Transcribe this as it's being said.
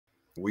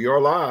We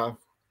are live.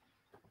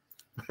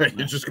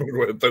 You're just going to go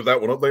ahead and throw that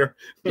one up there?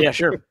 Yeah,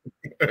 sure.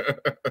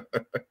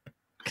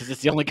 Because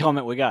it's the only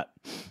comment we got.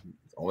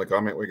 Only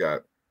comment we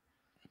got.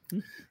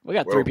 We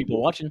got 3 people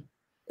watching.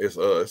 It's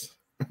us.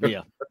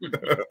 Yeah.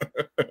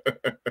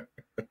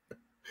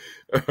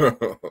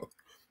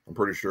 I'm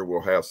pretty sure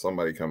we'll have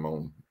somebody come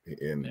on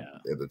in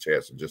the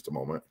chats in just a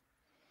moment.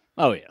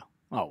 Oh, yeah.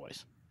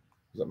 Always.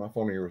 Is that my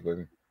phone or yours,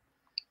 baby?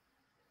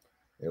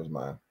 It was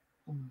mine.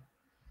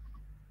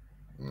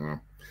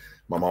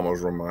 My mama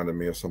was reminding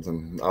me of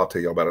something. I'll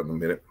tell you about it in a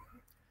minute.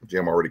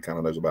 Jim already kind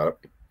of knows about it.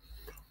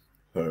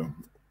 So,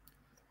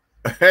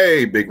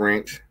 hey, Big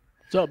Wrench.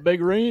 What's up, Big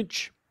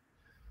Wrench?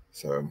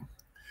 So,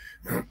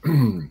 hey,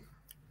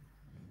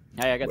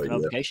 I got the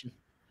notification.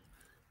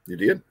 You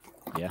did?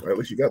 Yeah. Well, at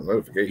least you got the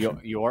notification.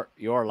 You are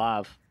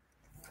live.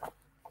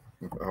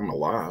 I'm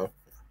alive.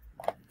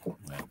 Well,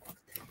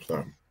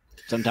 so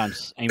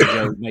sometimes Amy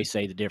Joe may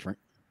say the different.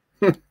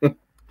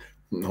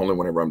 Only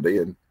whenever I'm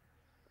dead.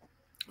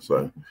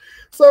 So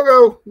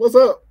go. What's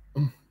up?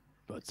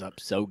 What's up?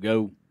 So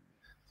go.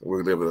 So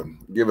we'll give it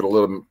a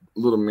little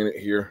minute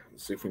here.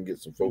 See if we can get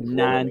some folks.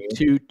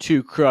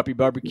 922 Crappie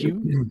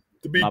Barbecue.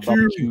 The BQ. My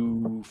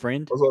barbecue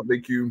friend. What's up,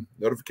 BQ?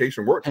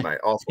 Notification worked tonight.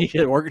 Awesome.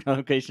 Yeah, work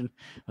notification.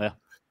 Well,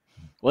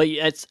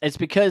 it's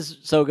because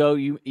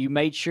Sogo, you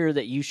made sure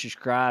that you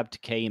subscribed to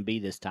K and B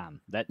this time.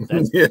 That's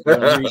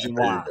the reason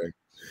why.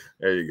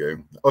 There you go.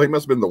 Oh, he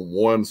must have been the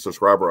one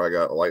subscriber I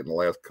got like in the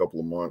last couple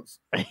of months.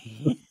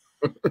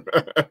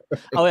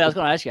 Oh, yeah, I was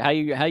going to ask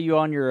you how you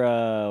on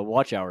your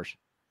watch hours?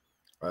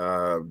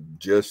 I'll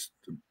have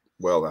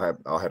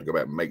to go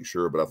back and make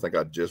sure, but I think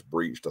I just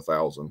breached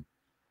 1,000.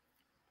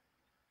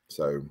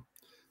 So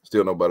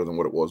still no better than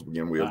what it was to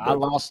begin with. I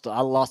lost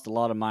a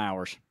lot of my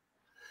hours.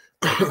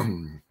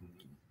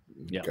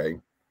 Yeah. Okay.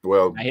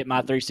 Well, I hit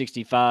my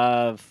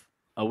 365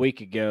 a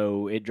week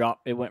ago. It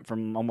went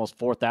from almost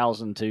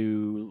 4,000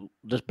 to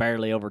just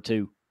barely over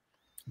 2.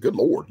 Good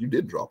Lord, you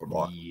did drop a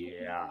lot.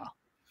 Yeah.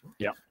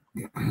 Yep.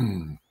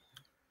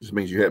 Just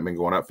means you haven't been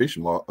going out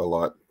fishing a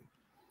lot.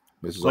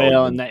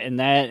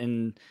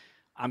 And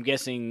I'm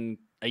guessing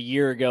a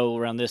year ago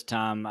around this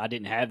time, I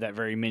didn't have that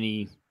very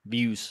many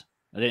views.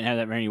 I didn't have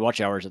that many watch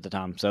hours at the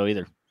time, so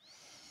either.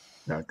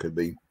 That could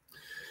be.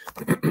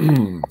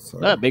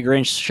 Big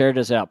Wrench shared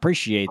us out.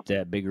 Appreciate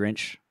that, Big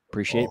Wrench.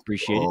 Appreciate it.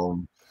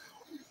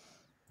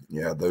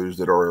 Yeah, those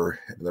that are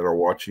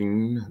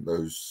watching,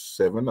 those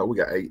 7. Oh, we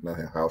got 8 in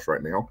the house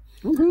right now.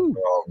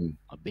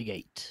 A big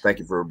 8. Thank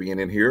you for being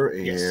in here,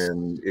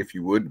 and if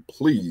you would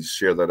please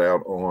share that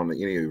out on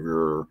any of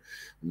your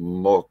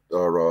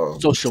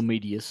social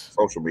medias.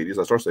 I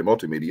started to say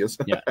multimedias.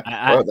 Yeah,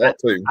 that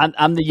too.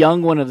 I'm the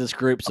young one of this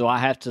group, so I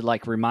have to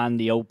remind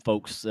the old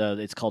folks.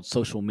 It's called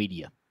social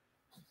media.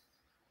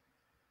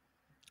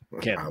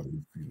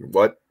 Kevin.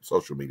 What?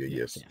 Social media?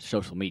 Yes. Yeah,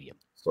 social media.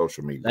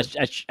 Social media.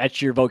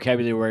 That's your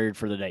vocabulary word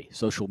for the day.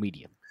 Social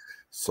media.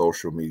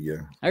 Social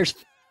media. There's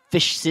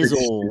Fish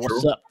Sizzle.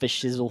 What's up, Fish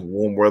Sizzle?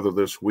 Warm weather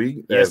this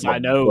week. Yes, I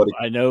know.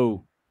 And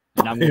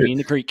I'm going to be in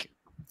the creek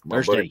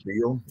Thursday.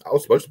 I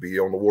was supposed to be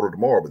on the water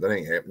tomorrow, but that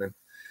ain't happening.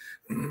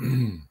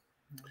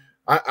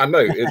 I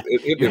know.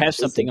 You have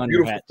something on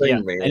your hat.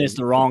 Man. And it's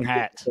the wrong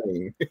hat.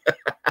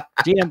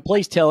 Jim,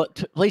 please tell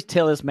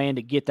this man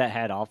to get that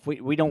hat off.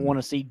 We don't want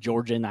to see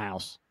Georgia in the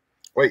house.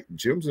 Wait,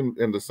 Jim's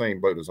in the same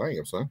boat as I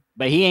am, son.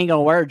 But he ain't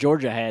gonna wear a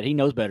Georgia hat. He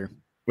knows better.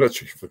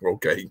 That's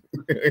okay.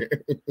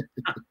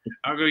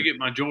 I'll go get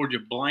my Georgia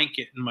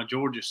blanket and my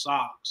Georgia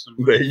socks.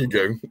 And there you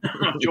go.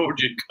 My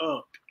Georgia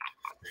cup.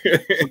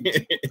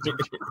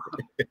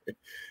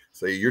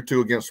 See, you're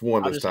 2 against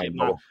 1 this time.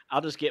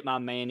 I'll just get my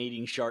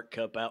man-eating shark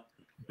cup out.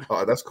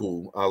 Oh, that's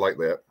cool. I like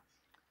that.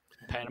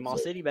 Panama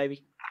City,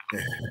 baby.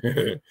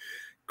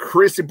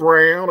 Chrissy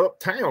Brown,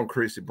 uptown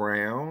Chrissy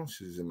Brown.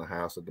 She's in the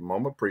house at the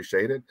moment.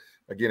 Appreciate it.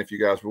 Again, if you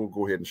guys will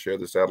go ahead and share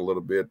this out a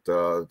little bit,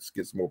 let's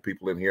get some more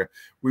people in here.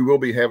 We will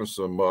be having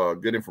some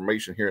good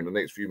information here in the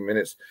next few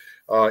minutes.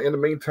 In the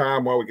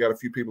meantime, while we got a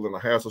few people in the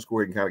house, let's go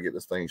ahead and kind of get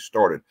this thing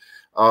started.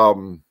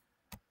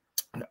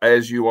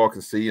 As you all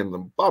can see in the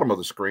bottom of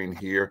the screen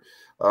here,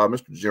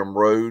 Mr. Jim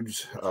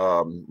Rhodes,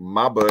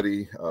 my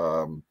buddy.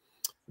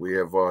 We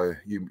have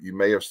you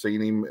may have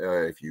seen him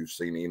if you've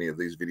seen any of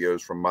these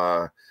videos from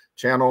my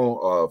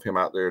channel of him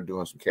out there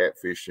doing some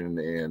catfishing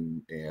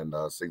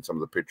and seen some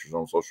of the pictures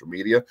on social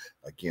media.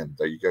 Again,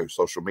 there you go,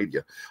 social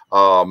media.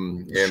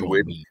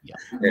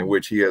 In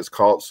which he has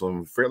caught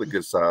some fairly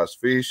good sized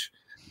fish.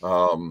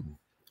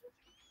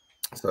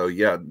 So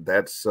yeah,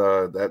 that's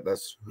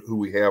who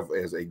we have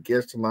as a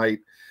guest tonight.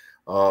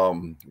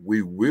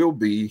 We will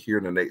be here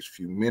in the next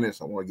few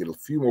minutes. I want to get a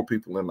few more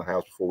people in the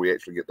house before we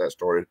actually get that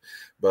started,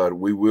 but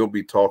we will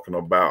be talking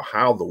about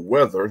how the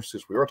weather,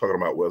 since we are talking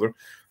about weather,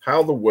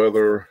 how the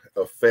weather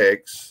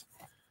affects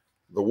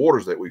the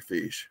waters that we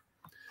fish.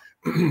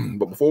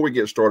 But before we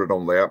get started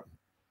on that,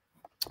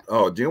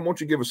 Jim, why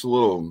don't you give us a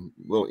little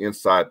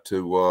insight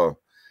to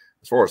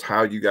as far as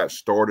how you got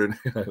started,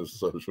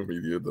 social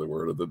media, the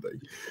word of the day,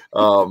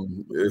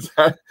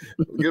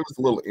 give us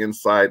a little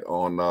insight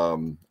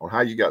on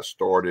how you got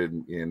started,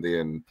 and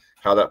then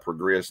how that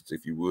progressed,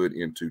 if you would,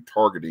 into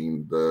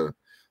targeting the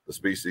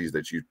species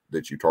that you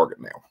target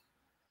now.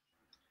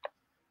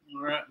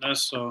 All right,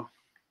 that's I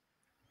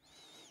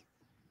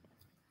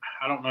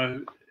don't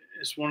know.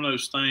 It's one of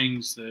those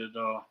things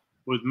that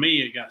with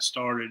me, it got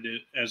started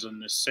as a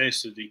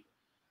necessity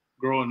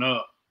growing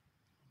up.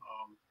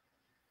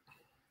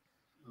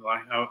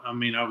 Like I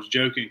mean, I was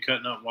joking,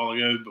 cutting up a while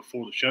ago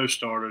before the show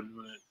started,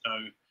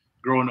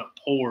 growing up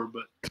poor,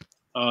 but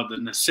the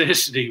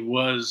necessity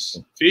was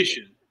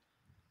fishing.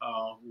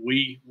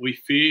 We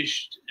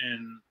fished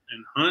and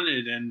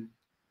hunted, and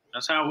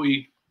that's how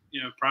we,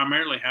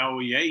 primarily how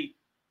we ate.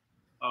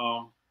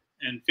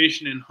 And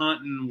fishing and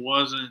hunting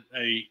wasn't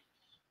a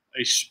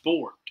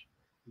sport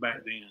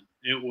back then.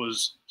 It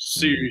was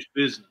serious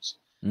business.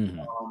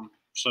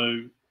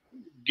 So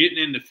getting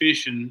into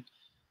fishing,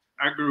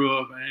 I grew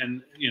up,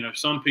 and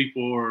some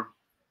people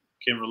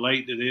can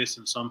relate to this,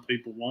 and some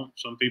people won't.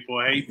 Some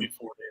people hate me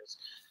for this.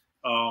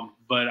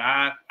 But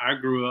I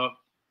grew up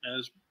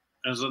as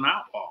an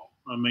outlaw.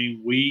 I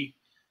mean,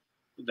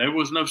 there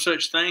was no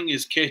such thing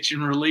as catch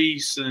and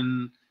release,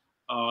 and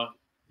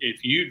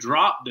if you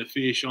dropped the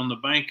fish on the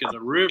bank of the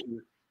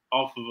river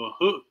off of a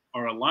hook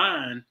or a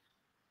line,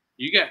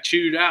 you got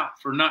chewed out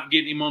for not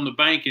getting him on the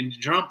bank and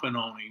jumping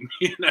on him.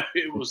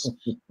 It was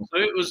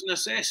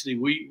necessity.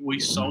 We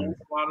sold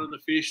a lot of the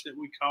fish that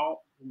we caught.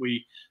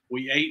 We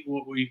ate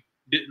what we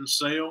didn't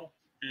sell,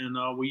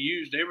 and we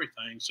used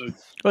everything. So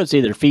well, it's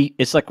either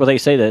it's like what they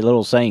say, that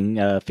little saying,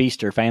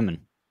 feast or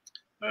famine.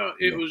 Well,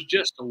 it was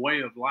just a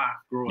way of life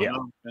growing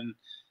up, and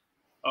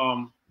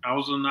I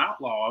was an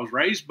outlaw. I was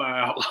raised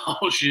by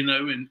outlaws,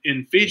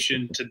 in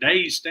fishing.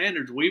 Today's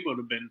standards, we would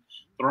have been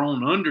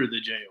thrown under the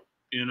jail,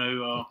 and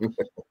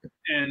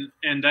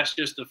that's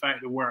just the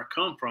fact of where I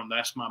come from.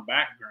 That's my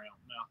background.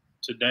 Now,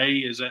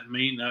 today, does that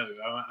mean no?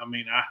 I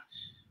mean,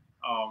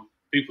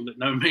 people that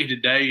know me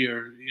today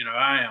are,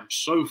 I am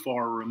so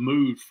far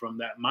removed from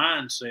that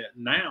mindset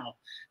now,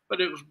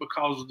 but it was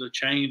because of the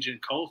change in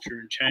culture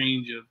and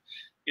change of,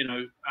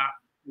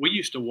 we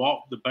used to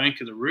walk the bank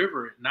of the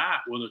river at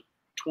night with a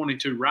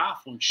 .22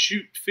 rifle and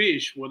shoot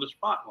fish with a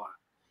spotlight.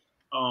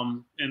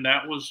 And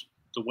that was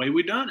the way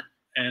we done it.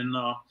 And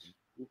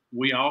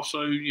we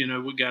also,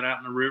 we got out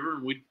in the river,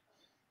 and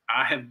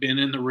I have been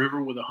in the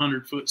river with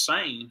 100-foot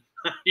seine,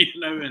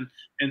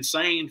 and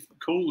seine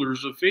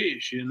coolers of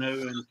fish, and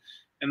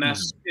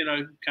that's,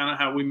 kind of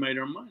how we made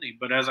our money.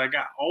 But as I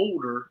got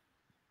older,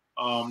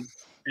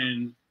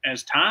 and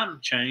as time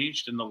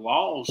changed and the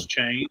laws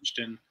changed,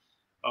 and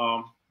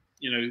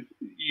you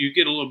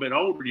get a little bit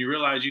older, you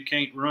realize you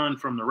can't run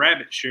from the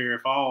rabbit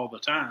sheriff all the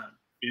time.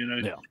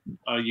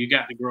 You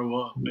got to grow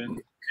up,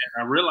 and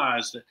I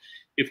realized that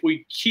if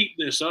we keep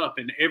this up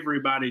and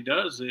everybody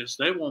does this,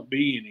 there won't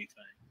be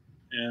anything.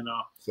 And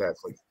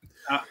exactly,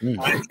 I actually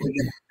got to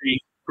be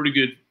pretty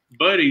good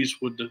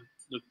buddies with the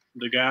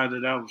guy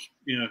that I was,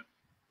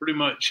 pretty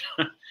much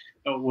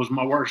was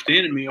my worst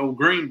enemy, old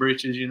Green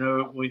Britches.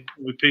 We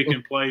pick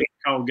and play,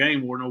 call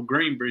game warden, old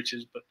Green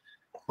Britches, but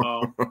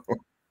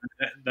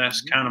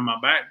that's kind of my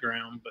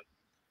background. But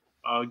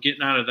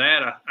getting out of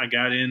that, I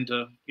got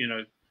into,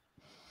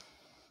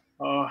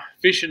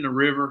 fishing the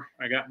river.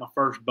 I got my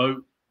first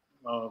boat.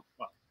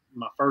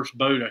 My first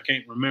boat, I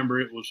can't remember.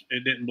 It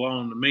didn't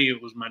belong to me.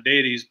 It was my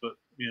daddy's, but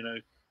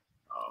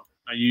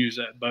I used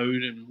that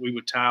boat, and we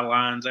would tie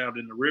lines out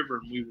in the river,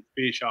 and we would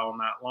fish all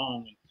night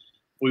long. And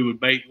we would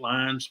bait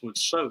lines with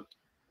soap.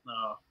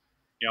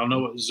 Y'all know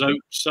what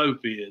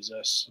soap is?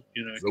 That's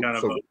kind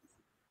of a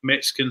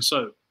Mexican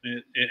soap.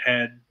 It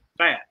had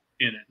fat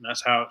in it, and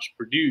that's how it's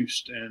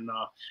produced. And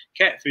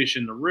catfish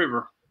in the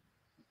river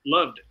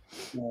loved it.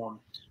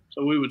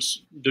 So we would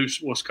do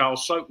what's called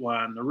soap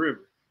line in the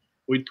river.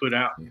 We'd put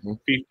out 50,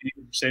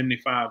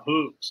 75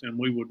 hooks, and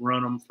we would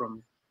run them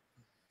from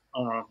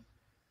on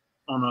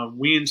a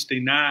Wednesday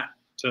night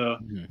to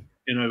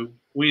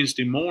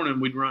Wednesday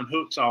morning. We'd run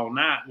hooks all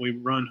night.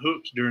 We'd run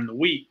hooks during the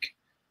week.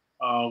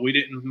 We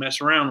didn't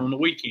mess around on the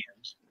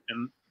weekends,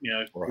 and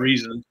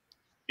reason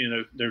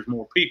there's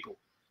more people.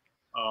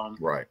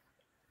 Right.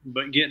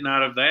 But getting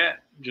out of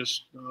that,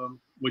 just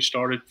we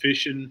started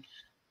fishing.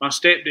 My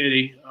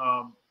stepdaddy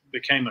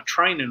became a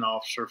training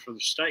officer for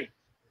the state,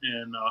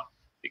 and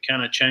it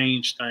kind of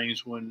changed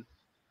things when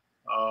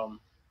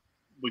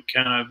we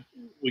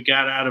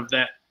got out of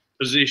that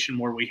position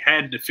where we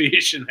had to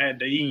fish and had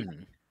to eat.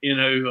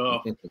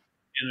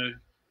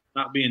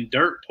 Not being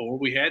dirt poor,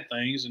 we had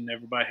things and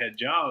everybody had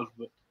jobs,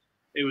 but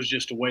it was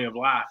just a way of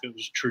life. It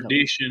was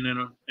tradition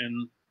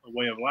and a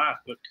way of life.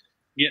 But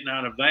getting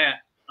out of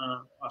that,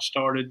 I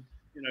started,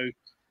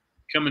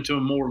 coming to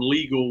a more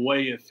legal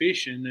way of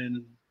fishing,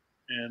 and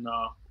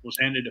was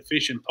handed a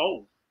fishing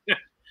pole,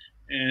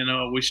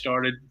 and we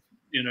started,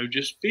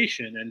 just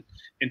fishing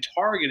and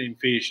targeting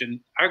fish. And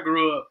I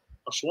grew up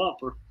a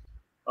swamper,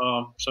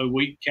 so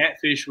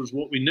catfish was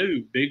what we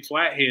knew: big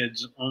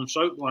flatheads on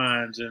soap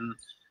lines, and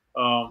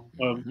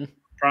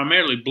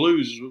primarily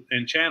blues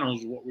and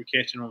channels, what we're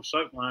catching on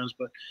soak lines,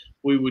 but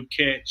we'd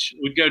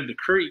go to the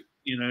creek,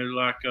 you know,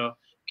 like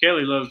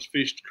Kelly loves to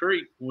fish the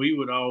creek. We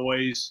would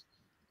always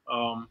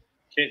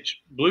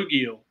catch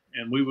bluegill,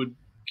 and we would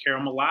carry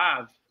them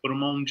alive, put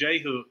them on J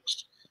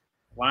hooks,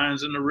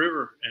 lines in the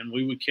river, and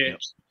we would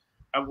catch.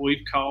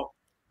 We've caught.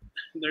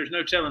 There's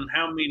no telling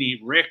how many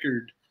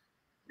record,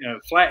 you know,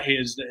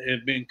 flatheads that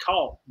have been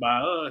caught by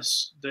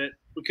us that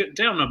we couldn't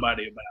tell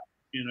nobody about.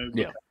 You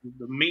know,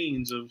 the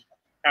means of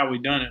how we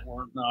done it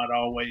were not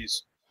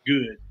always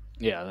good.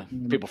 Yeah,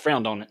 people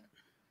frowned on it.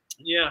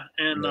 Yeah,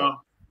 and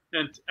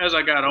as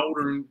I got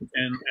older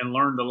and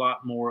learned a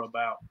lot more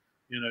about,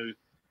 you know,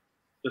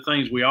 the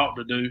things we ought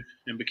to do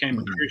and became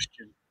a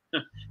Christian,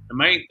 the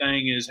main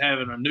thing is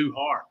having a new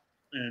heart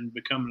and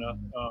becoming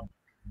a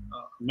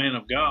man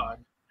of God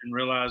and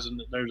realizing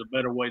that there's a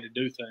better way to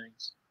do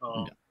things,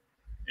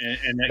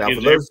 and that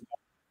gives everybody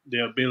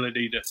the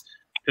ability to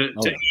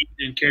eat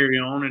and carry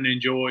on and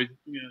enjoy,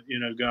 you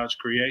know, God's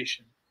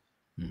creation.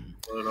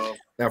 But,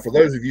 now, for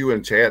those of you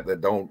in chat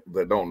that don't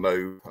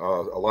know,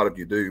 a lot of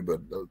you do, but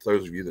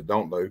those of you that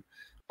don't know,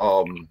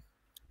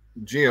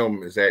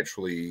 Jim is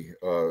actually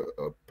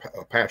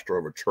a pastor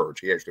of a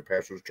church. He actually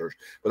pastors a church,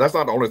 but that's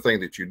not the only thing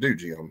that you do,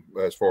 Jim,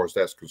 as far as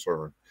that's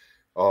concerned.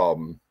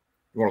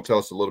 You want to tell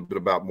us a little bit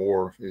about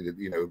more,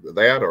 you know,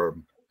 that, or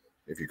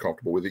if you're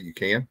comfortable with it, you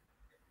can.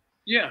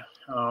 Yeah,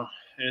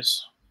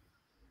 it's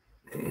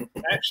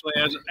actually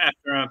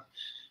after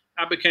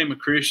I became a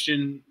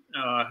Christian,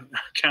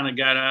 kind of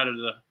got out of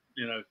the,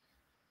 you know,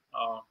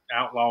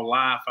 outlaw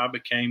life. I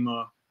became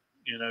a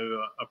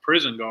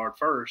prison guard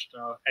first.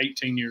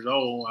 18 years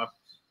old,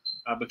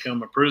 I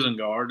became a prison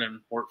guard and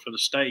worked for the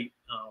state,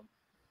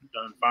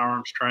 done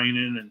firearms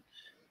training and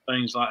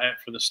things like that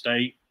for the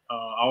state.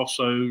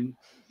 Also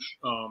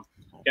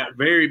got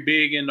very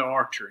big into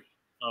archery.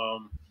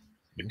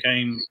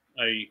 Became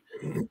a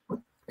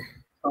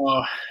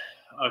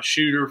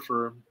shooter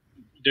for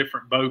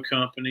different bow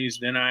companies.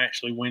 Then I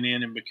actually went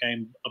in and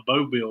became a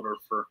bow builder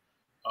for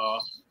a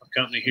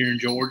company here in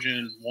Georgia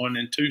and one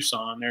in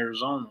Tucson,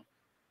 Arizona.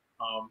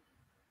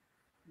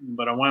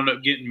 But I wound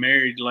up getting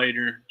married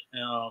later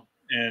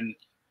and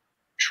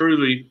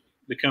truly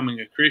becoming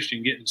a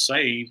Christian, getting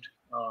saved,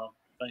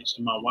 thanks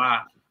to my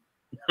wife.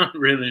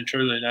 Really and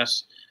truly,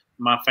 that's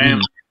my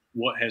family,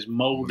 what has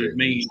molded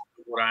me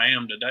to what I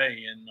am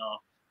today. And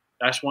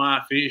that's why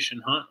I fish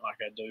and hunt like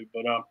I do.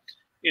 But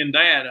in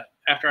that,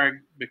 after I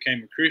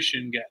became a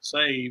Christian, got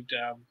saved,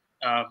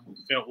 I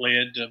felt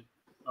led to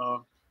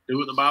do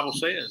what the Bible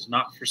says,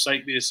 not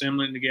forsake the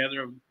assembling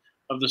together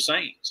of the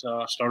saints.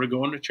 I started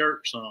going to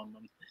church some,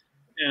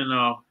 and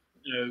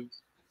you know,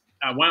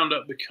 I wound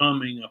up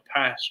becoming a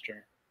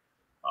pastor.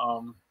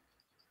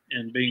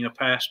 And being a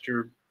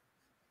pastor,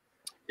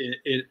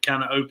 it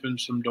kind of opened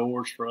some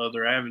doors for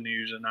other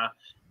avenues, and I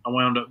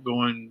wound up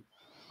going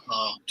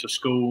to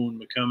school and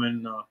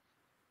becoming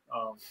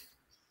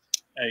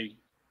a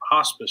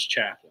hospice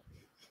chaplain.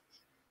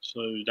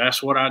 So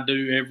that's what I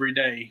do every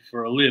day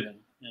for a living.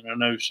 And I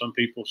know some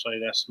people say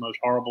that's the most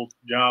horrible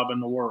job in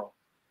the world.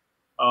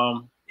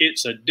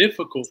 It's a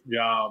difficult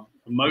job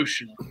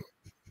emotionally.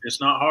 It's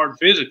not hard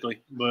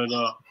physically, but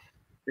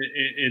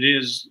it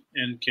is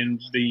and can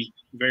be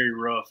very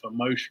rough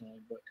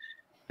emotionally. But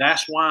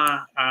that's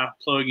why I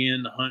plug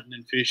in the hunting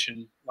and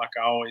fishing like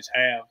I always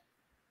have,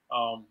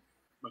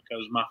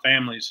 because my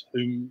family's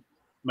who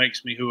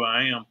makes me who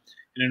I am.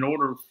 And in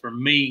order for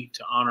me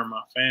to honor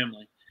my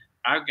family,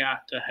 I've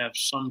got to have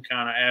some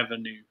kind of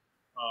avenue.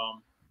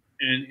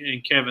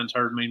 And Kevin's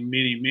heard me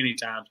many, many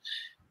times.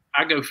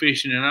 I go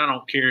fishing, and I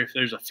don't care if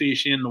there's a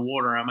fish in the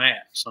water I'm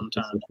at.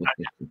 Sometimes I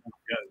just want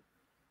to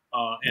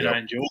go, and I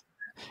enjoy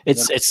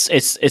it.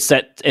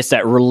 It's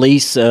that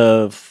release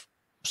of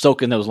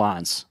soaking those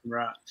lines,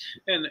 right?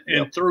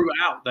 And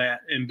throughout that,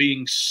 and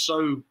being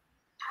so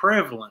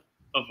prevalent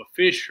of a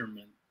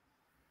fisherman,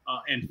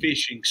 and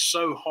fishing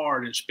so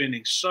hard and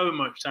spending so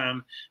much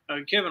time.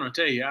 Kevin, I'll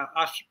tell you,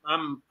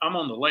 I'm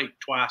on the lake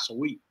twice a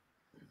week.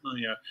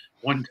 You know,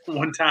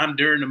 one time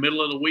during the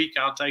middle of the week,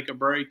 I'll take a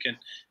break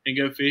and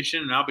go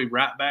fishing, and I'll be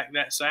right back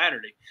that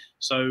Saturday.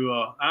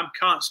 So I'm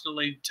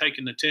constantly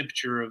taking the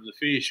temperature of the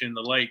fish in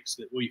the lakes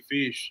that we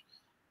fish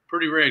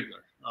pretty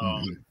regular.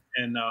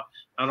 And not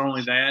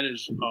only that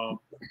is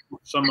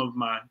some of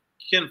my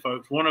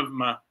kinfolks. One of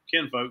my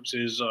kinfolks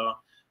is a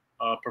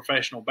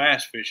professional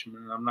bass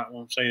fisherman. I'm not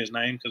going to say his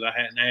name because I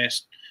hadn't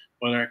asked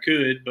whether I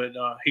could, but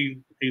he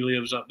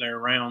lives up there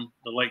around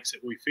the lakes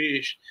that we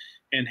fish.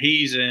 And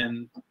he's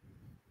in,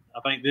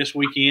 I think this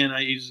weekend,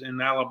 he's in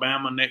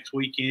Alabama. Next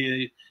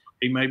weekend,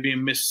 he may be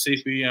in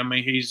Mississippi. I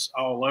mean, he's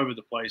all over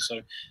the place.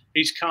 So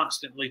he's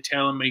constantly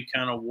telling me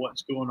kind of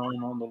what's going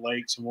on the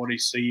lakes and what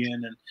he's seeing.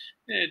 And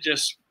it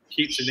just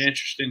keeps it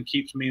interesting,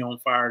 keeps me on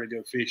fire to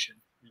go fishing.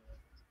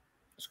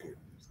 That's good.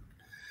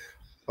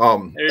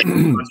 But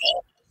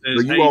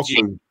you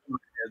also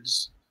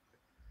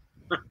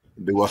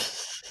do what?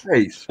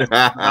 Hey,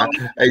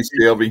 hey,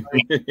 Sylvie.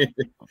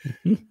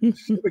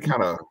 Sylvie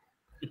kind of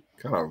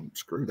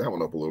screwed that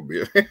one up a little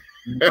bit.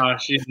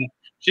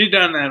 She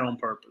done that on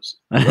purpose.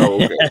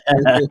 Oh, okay.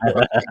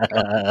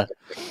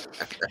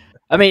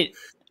 I mean,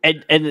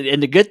 and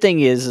the good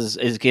thing is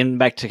getting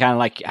back to kind of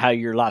like how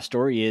your life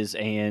story is,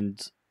 and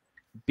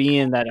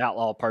being that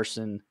outlaw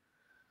person,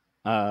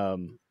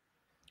 and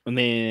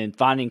then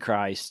finding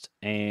Christ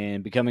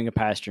and becoming a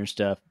pastor and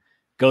stuff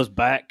goes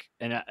back.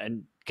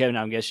 And Kevin,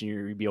 I'm guessing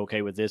you'd be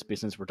okay with this, but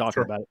since we're talking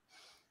Sure. about it,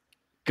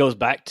 goes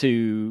back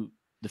to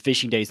the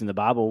fishing days in the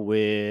Bible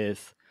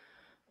with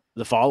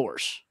the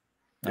followers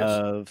Yes.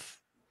 of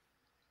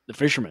the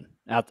fishermen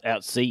out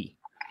at sea.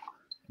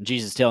 And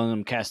Jesus telling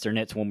them cast their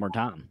nets one more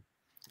time.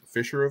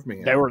 Fisher of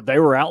men. They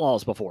were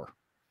outlaws before.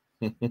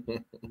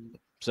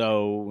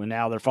 So and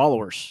now they're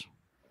followers.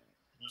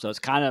 So it's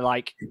kind of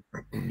like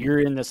you're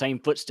in the same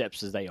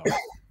footsteps as they are.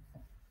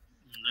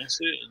 That's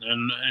it.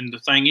 And the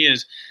thing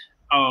is,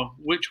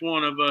 which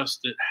one of us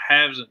that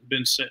hasn't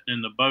been sitting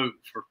in the boat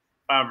for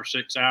 5 or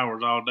 6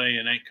 hours all day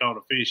and ain't caught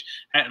a fish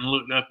hadn't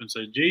looked up and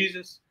said,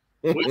 Jesus,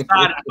 which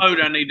side of the boat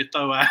I need to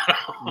throw out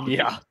on?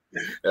 Yeah.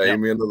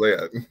 Amen to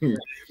that. You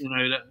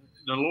know,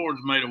 the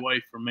Lord's made a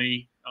way for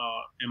me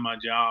in my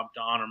job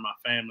to honor my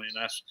family,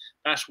 and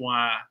that's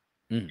why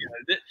you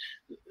know,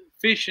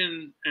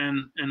 fishing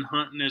and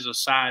hunting is a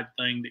side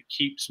thing that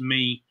keeps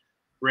me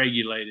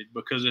regulated.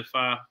 Because if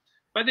I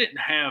didn't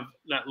have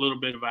that little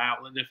bit of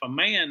outlet, if a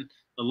man,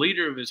 the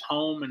leader of his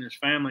home and his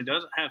family,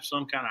 doesn't have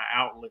some kind of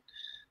outlet,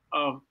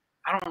 I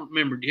don't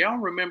remember. Do y'all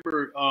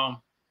remember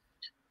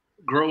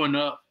growing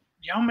up?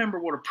 Y'all remember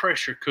what a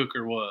pressure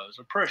cooker was?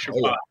 A pressure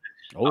pot.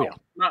 Oh yeah.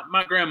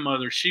 My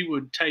grandmother, she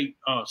would take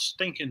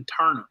stinking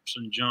turnips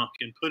and junk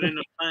and put in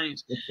the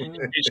things, and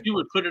she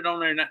would put it on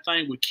there, and that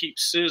thing would keep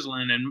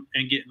sizzling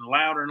and getting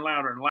louder and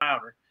louder and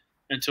louder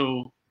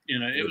until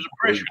it was a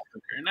pressure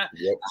cooker. And that's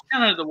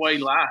kind of the way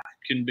life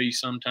can be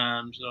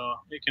sometimes.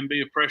 It can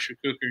be a pressure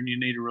cooker, and you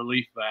need a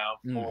relief valve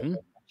for it.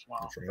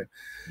 That's right.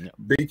 Yep.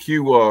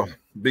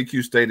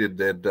 BQ stated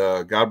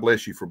that God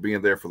bless you for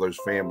being there for those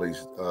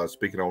families.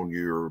 Speaking on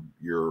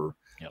your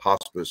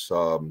hospice,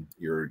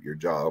 your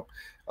job.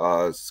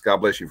 God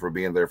bless you for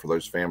being there for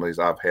those families.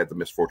 I've had the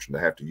misfortune to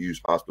have to use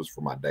hospice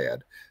for my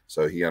dad,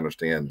 so he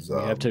understands. We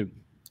have to.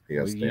 He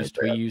understands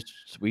that.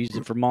 We used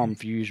it for Mom a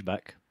few years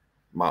back.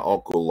 My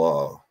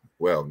uncle,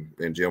 well,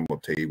 and Jim will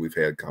tell you, we've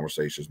had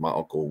conversations. My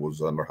uncle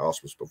was under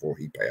hospice before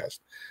he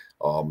passed,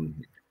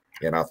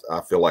 and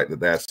I feel like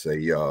that's a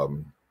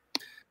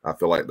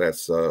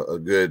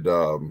good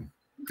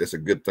that's a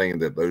good thing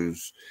that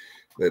those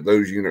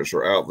units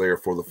are out there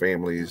for the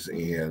families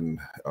and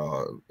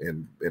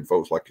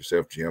folks like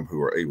yourself, Jim,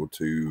 who are able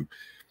to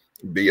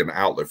be an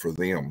outlet for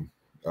them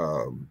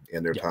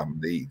in their time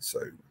of need. So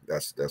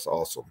that's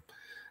awesome.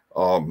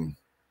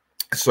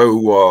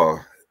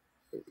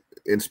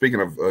 And speaking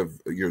of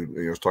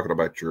you talking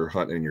about your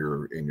hunting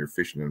and your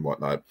fishing and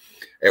whatnot,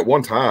 at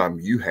one time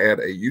you had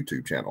a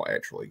YouTube channel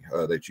actually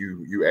that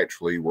you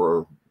actually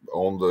were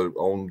on the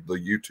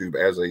YouTube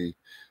as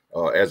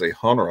a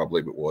hunter, I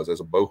believe it was, as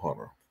a bow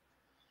hunter.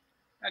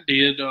 I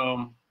did.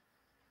 I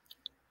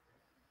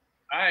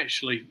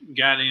actually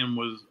got in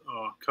with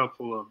a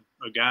couple of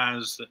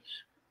guys that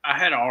I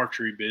had an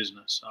archery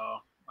business.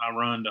 I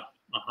run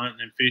a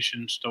hunting and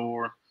fishing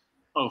store,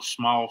 a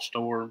small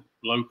store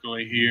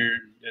locally here.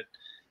 That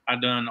I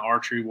done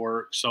archery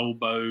work, sold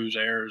bows,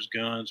 arrows,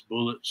 guns,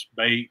 bullets,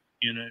 bait,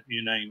 you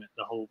name it,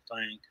 the whole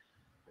thing.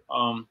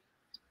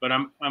 But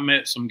I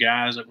met some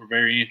guys that were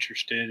very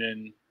interested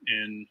in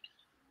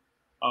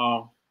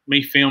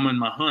me filming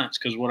my hunts,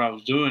 because what I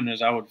was doing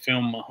is I would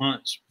film my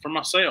hunts for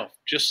myself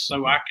just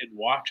so I could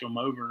watch them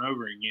over and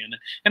over again.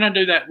 And I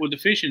do that with the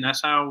fishing.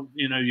 That's how,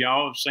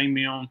 y'all have seen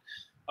me on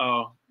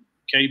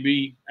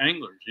KB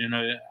Anglers.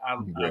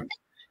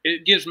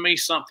 It gives me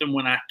something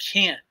when I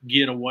can't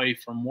get away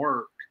from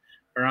work,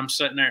 or I'm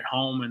sitting there at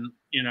home and,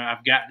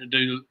 I've got to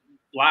do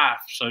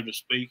life, so to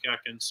speak. I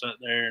can sit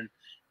there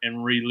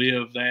and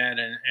relive that,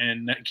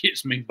 and that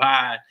gets me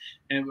by.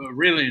 And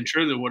really and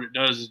truly what it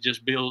does is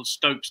just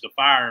stokes the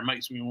fire and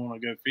makes me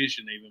want to go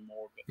fishing even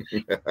more.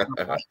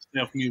 But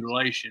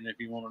self-mutilation, if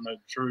you want to know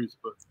the truth.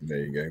 But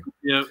there you go.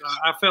 Yeah,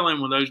 I fell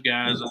in with those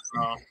guys.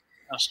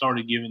 I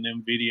started giving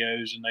them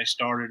videos, and they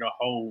started a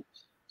whole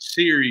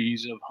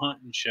series of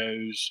hunting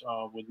shows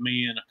with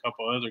me and a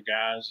couple other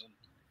guys,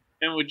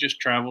 and we just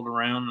traveled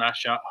around, and I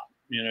shot,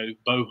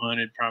 bow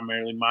hunted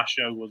primarily. My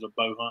show was a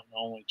bow hunting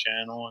only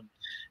channel,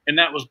 and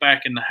that was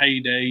back in the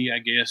heyday, I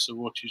guess, of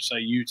what you say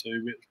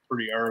YouTube. It was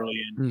pretty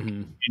early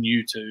in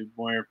YouTube,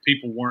 where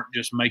people weren't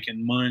just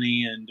making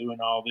money and doing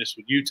all this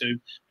with YouTube.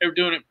 They were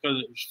doing it because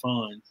it was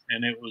fun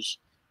and it was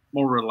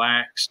more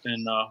relaxed.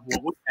 And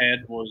what we had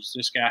was,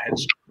 this guy had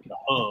started a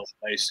hub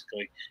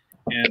basically,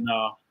 and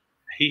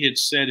he had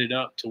set it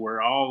up to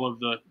where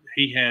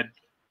he had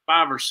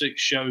 5 or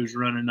 6 shows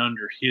running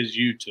under his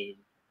YouTube.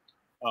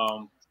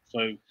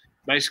 So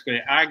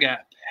basically I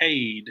got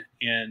paid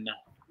in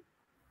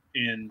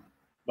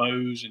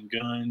bows and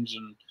guns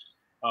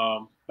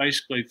and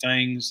basically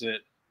things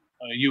that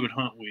you would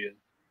hunt with.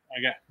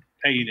 I got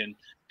paid in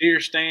deer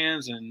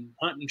stands and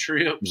hunting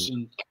trips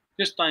and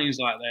just things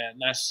like that.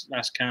 And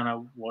that's kind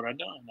of what I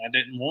done. I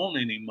didn't want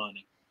any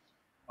money.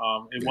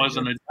 It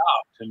wasn't a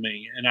job to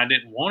me, and I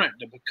didn't want it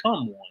to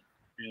become one.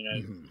 You know.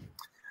 Mm-hmm.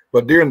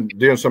 But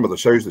during some of the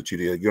shows that you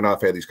did, you and I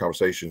have had these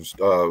conversations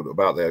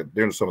about that.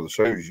 During some of the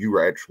shows, you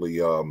were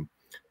actually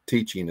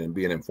teaching and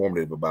being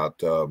informative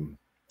about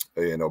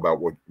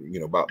about what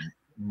about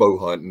bow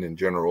hunting in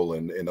general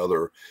and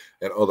other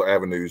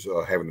avenues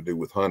having to do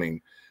with hunting.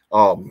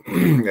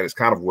 And it's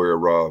kind of where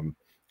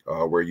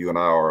you and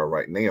I are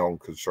right now,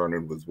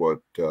 concerning with what.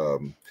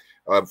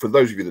 For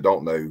those of you that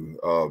don't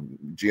know,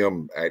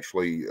 Jim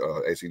actually,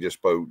 as he just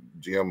spoke,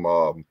 Jim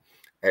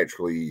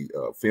actually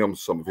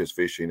films some of his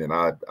fishing, and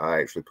I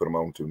actually put them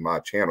onto my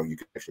channel. You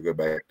can actually go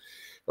back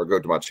or go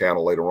to my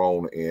channel later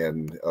on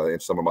and in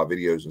some of my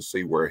videos and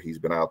see where he's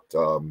been out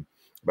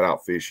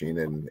fishing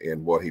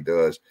and what he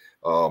does.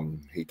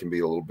 He can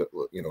be a little bit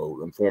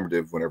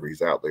informative whenever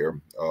he's out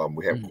there.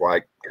 We haven't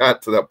quite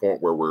got to that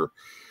point where we're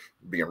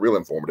being real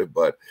informative,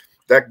 but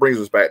that brings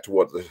us back to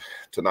what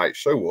tonight's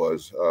show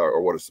was,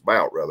 or what it's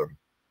about rather.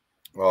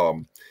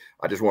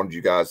 I just wanted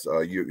you guys,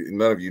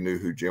 none of you knew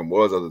who Jim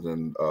was other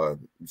than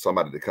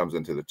somebody that comes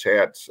into the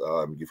chats.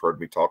 You've heard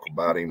me talk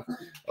about him.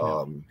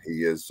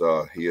 He is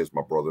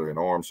my brother in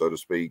arms, so to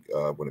speak,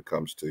 when it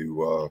comes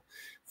to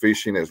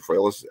fishing, as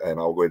well as, and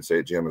I'll go ahead and say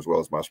it, Jim, as well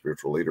as my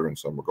spiritual leader in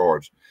some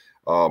regards,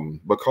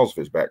 because of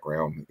his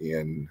background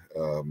in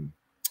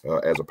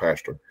as a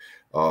pastor.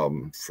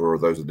 For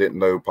those that didn't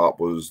know, Pop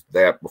was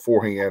that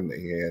beforehand,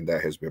 and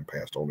that has been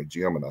passed on to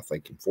Jim, and I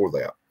thank him for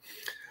that.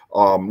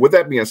 With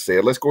that being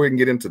said, let's go ahead and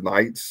get into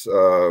tonight's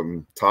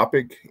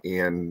topic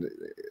and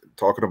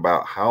talking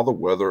about how the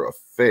weather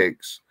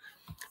affects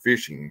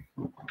fishing.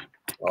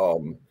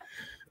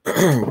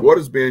 What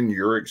has been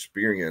your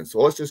experience? So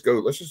let's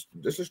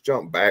just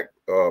jump back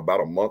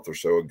about a month or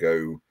so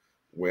ago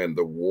when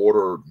the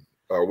water,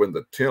 when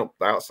the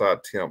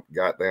outside temp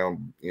got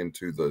down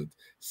into the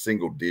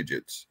single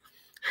digits.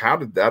 How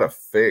did that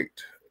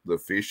affect the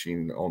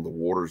fishing on the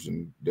waters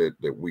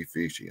that we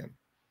fish in?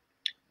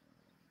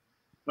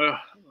 Well,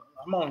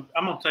 I'm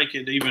gonna take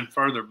it even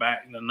further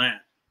back than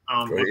that.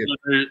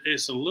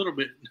 It's a little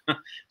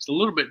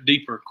bit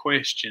deeper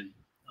question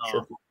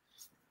Sure.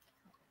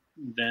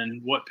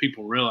 than what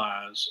people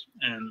realize.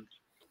 And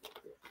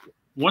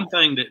one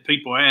thing that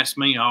people ask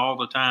me all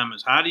the time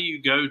is, how do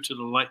you go to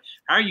the lake?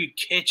 How are you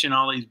catching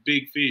all these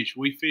big fish?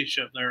 We fish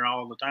up there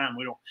all the time.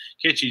 We don't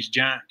catch these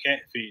giant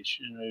catfish,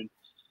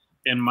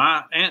 And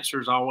my answer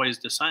is always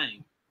the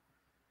same.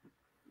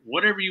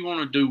 Whatever you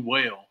want to do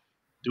well,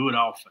 do it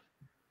often.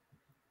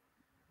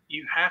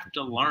 You have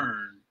to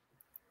learn.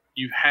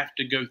 You have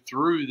to go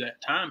through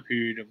that time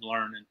period of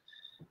learning.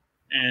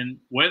 And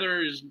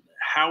whether is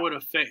how it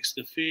affects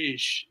the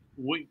fish,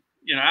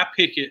 I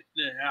pick it.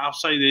 I'll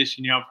say this,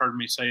 and y'all have heard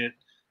me say it.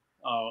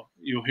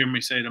 You'll hear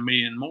me say it a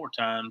million more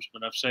times,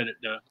 but I've said it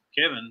to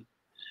Kevin.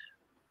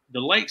 The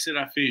lakes that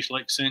I fish,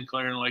 Lake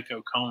Sinclair and Lake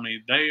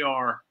Oconee,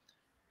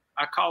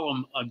 I call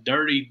them a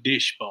dirty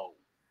dish bowl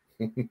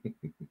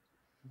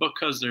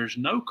because there's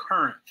no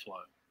current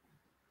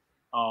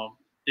flow.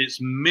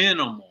 It's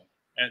minimal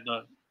at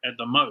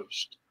the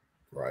most.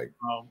 Right.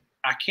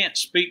 I can't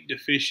speak to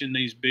fishing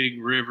these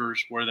big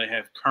rivers where they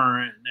have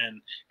current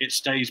and it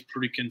stays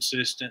pretty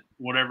consistent.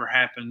 Whatever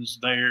happens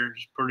there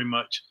is pretty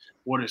much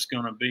what it's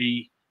going to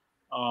be.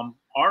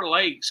 Our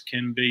lakes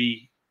can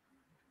be,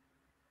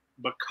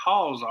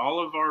 because all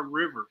of our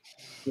river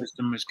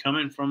system is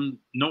coming from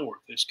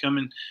north. It's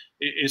going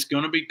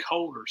to be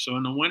colder. So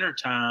in the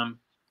wintertime,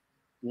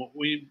 what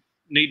we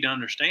need to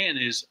understand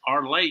is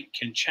our lake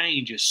can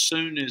change as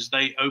soon as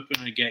they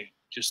open a gate,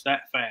 just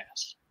that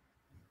fast.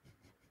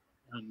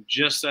 And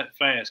just that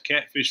fast.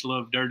 Catfish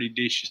love dirty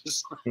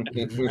dishes.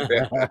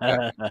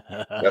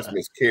 That's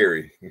Miss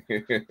Carrie.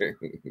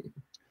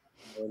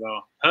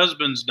 But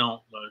husbands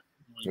don't, though.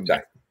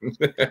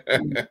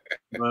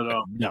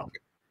 But no,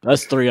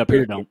 us three up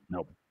here don't.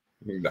 Nope.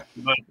 But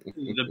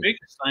the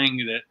biggest thing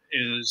that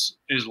is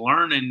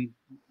learning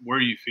where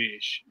you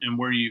fish and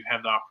where you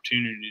have the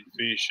opportunity to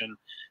fish, and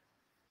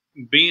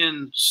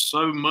being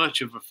so much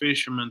of a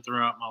fisherman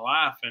throughout my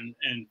life and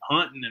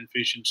hunting and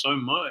fishing so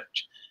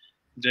much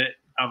that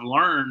I've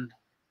learned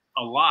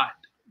a lot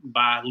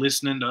by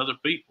listening to other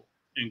people.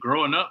 And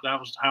growing up, that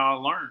was how I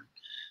learned.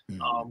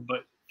 Mm-hmm.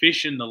 But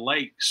fishing the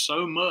lake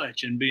so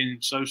much and being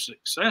so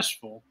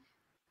successful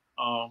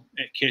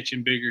at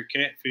catching bigger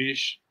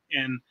catfish.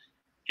 And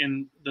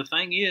the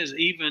thing is,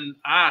 even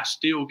I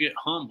still get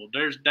humbled.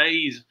 There's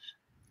days,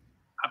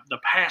 the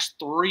past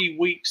 3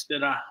 weeks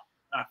that I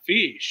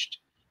fished,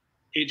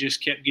 it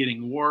just kept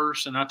getting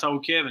worse. And I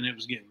told Kevin it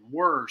was getting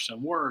worse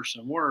and worse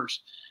and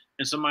worse.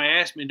 And somebody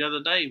asked me the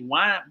other day,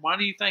 why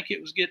do you think it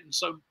was getting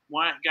so,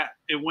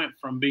 it went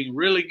from being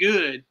really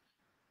good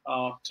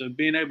to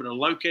being able to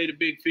locate a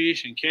big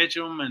fish and catch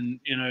them and,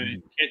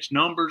 catch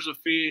numbers of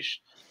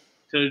fish,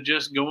 to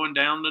just going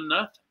down to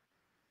nothing.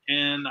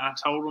 And I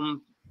told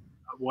them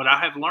what I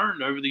have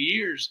learned over the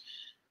years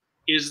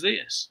is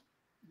this: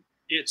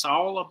 it's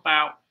all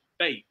about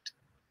bait.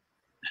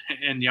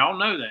 And y'all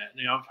know that.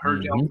 I've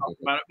heard y'all talk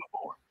about it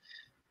before.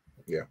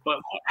 Yeah. But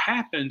what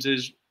happens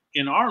is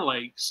in our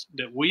lakes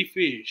that we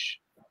fish,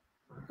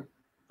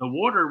 the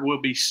water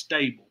will be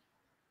stable.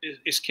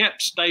 It's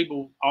kept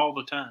stable all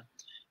the time.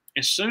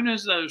 As soon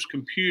as those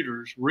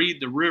computers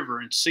read the river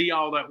and see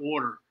all that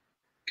water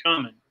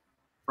coming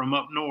from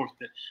up north,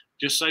 that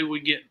just say we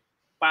get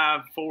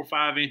 4 or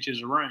 5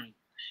 inches of rain,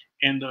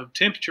 and the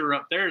temperature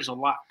up there is a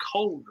lot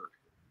colder.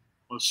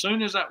 Well, as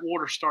soon as that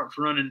water starts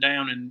running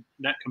down and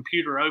that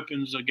computer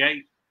opens a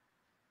gate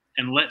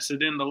and lets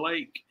it in the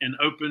lake and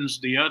opens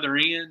the other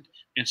end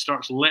and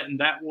starts letting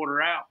that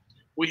water out,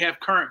 we have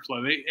current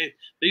flow.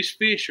 These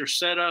fish are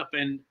set up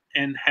and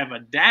have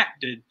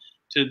adapted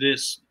to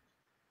this,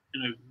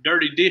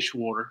 dirty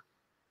dishwater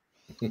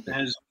that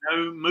has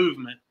no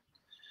movement,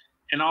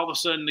 and all of a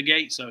sudden the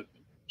gates open.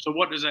 So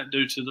what does that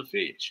do to the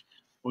fish?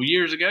 Well,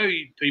 years ago,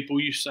 people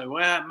used to say,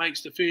 well, it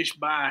makes the fish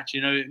bite.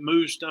 It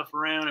moves stuff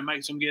around. It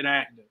makes them get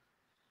active.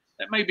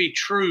 That may be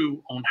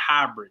true on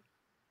hybrid.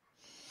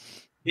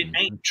 It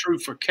ain't true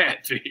for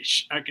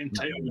catfish, I can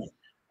tell you.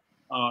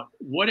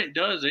 What it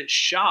does, it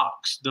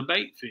shocks the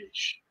bait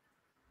fish.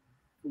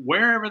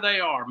 Wherever they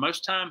are,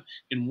 most time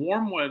in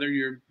warm weather,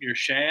 your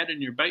shad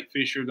and your bait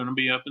fish are going to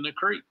be up in the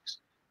creeks.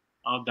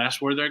 That's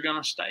where they're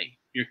going to stay.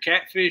 Your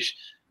catfish,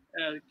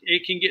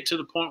 it can get to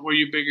the point where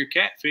your bigger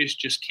catfish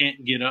just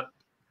can't get up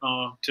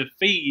to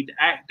feed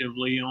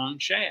actively on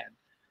shad.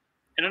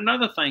 And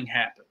another thing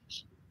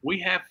happens. We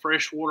have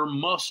freshwater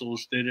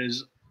mussels that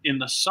is in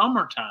the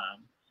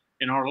summertime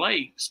in our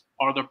lakes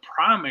are the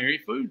primary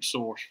food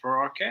source for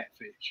our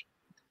catfish.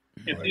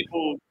 And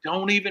people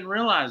don't even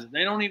realize it.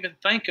 They don't even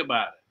think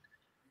about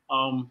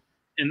it.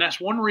 And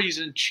that's one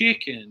reason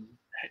chicken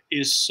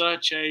is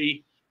such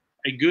a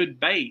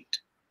good bait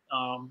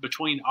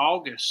between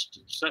August,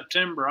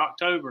 September,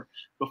 October,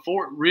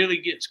 before it really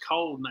gets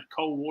cold and that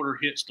cold water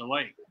hits the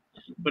lake.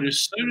 But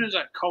as soon as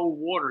that cold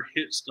water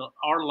hits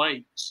our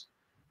lakes,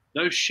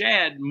 those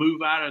shad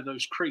move out of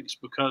those creeks,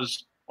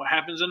 because what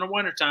happens in the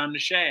wintertime to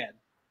shad?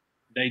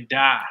 They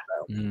die.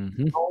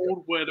 Mm-hmm.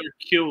 Cold weather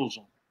kills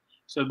them.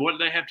 So what do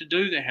they have to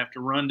do? They have to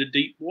run to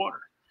deep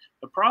water.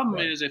 The problem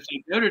is if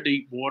they go to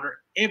deep water,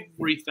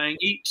 everything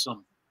eats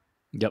them.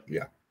 Yep.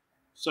 Yeah.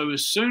 So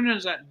as soon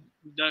as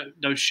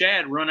those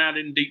shad run out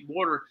in deep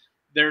water,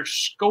 there's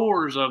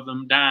scores of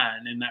them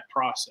dying in that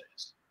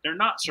process. They're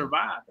not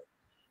surviving.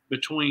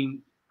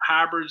 Between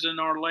hybrids in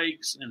our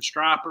lakes and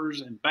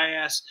stripers and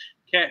bass,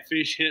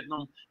 catfish hitting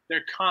them,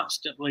 they're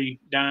constantly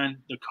dying.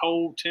 The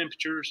cold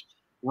temperatures,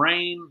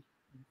 rain,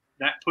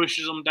 that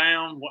pushes them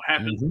down. What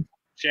happens? Mm-hmm.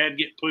 Shad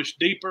get pushed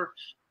deeper,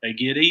 they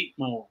get eat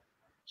more.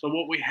 So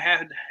what we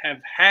have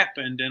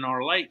happened in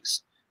our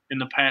lakes in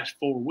the past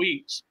 4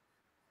 weeks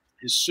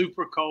is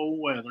super cold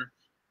weather,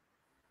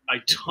 a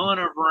ton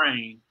of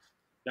rain,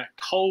 that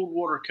cold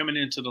water coming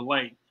into the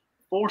lake,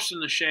 forcing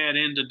the shad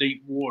into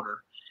deep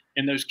water.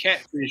 And those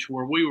catfish,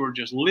 where we were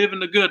just living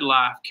the good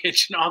life,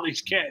 catching all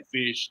these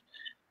catfish,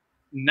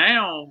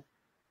 now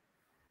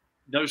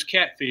those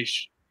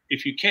catfish,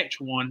 if you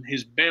catch one,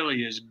 his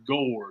belly is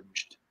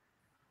gorged.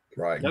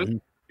 Right. Those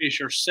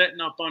fish are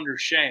setting up under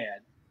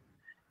shad.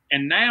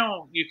 And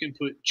now you can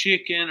put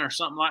chicken or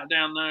something like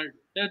down there.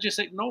 They'll just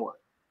ignore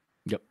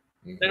it. Yep.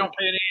 They don't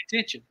pay any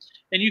attention.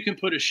 And you can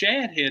put a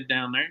shad head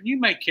down there, and you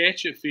may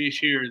catch a fish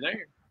here or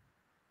there,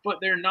 but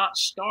they're not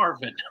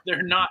starving.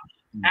 They're not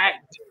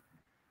active.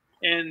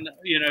 And,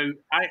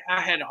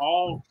 I had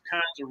all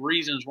kinds of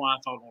reasons why I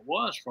thought it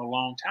was for a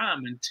long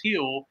time,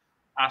 until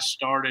I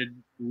started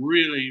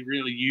really,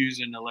 really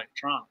using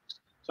electronics.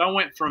 So I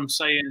went from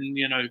saying,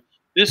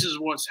 this is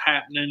what's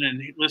happening and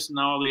listening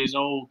to all these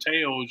old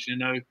tales,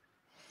 to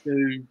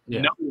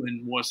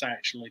knowing what's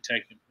actually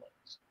taking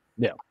place.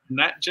 Yeah. And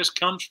that just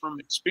comes from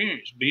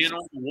experience, being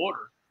on the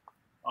water,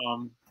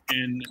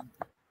 and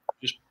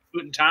just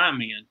putting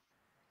time in.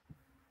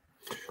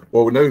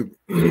 Well, we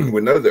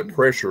know that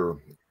pressure,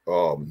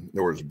 in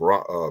other words,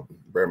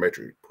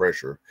 barometric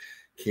pressure,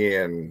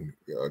 can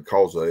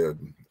cause a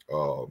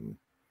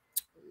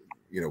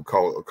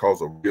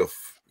cause a rift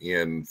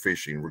in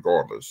fishing,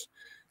 regardless.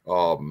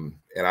 And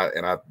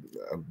I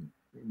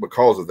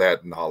because of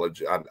that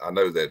knowledge, I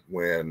know that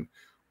when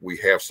we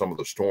have some of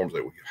the storms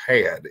that we've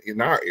had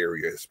in our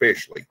area,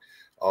 especially,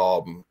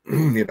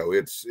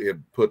 it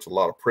puts a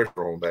lot of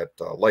pressure on that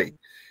lake.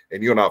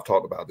 And you and I have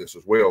talked about this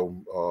as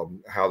well,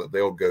 how that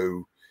they'll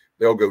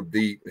go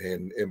deep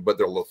but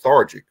they're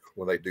lethargic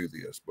when they do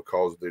this,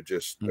 because they're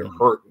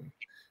hurting.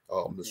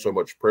 There's so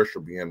much pressure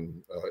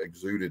being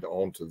exuded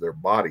onto their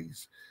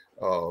bodies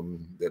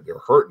that they're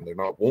hurting. They're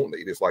not wanting to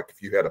eat. It's like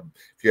if you had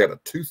a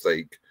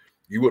toothache,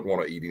 you wouldn't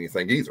want to eat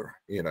anything either,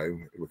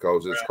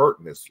 because it's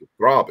hurting, it's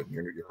throbbing,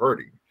 you're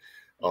hurting.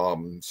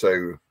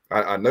 So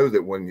I know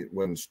that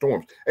when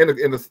storms, and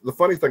the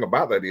funny thing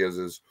about that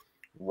is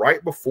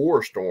right before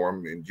a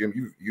storm, and Jim,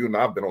 you and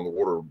I have been on the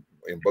water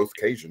in both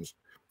occasions.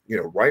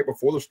 Right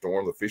before the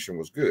storm, the fishing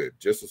was good.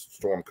 Just as the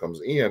storm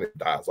comes in, it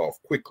dies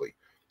off quickly,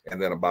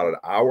 and then about an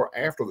hour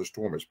after the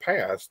storm has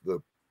passed,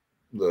 the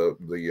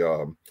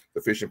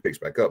fishing picks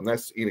back up, and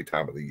that's any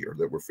time of the year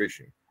that we're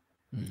fishing.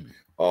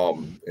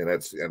 And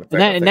that's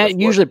and that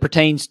usually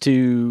pertains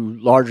to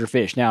larger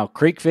fish. Now,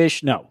 creek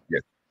fish, no.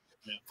 Yes.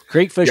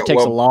 Creek fish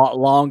takes a lot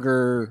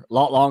longer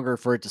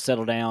for it to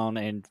settle down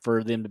and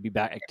for them to be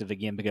back active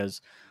again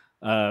because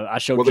I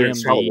showed Jim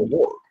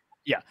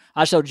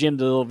I showed Jim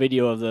the little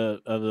video of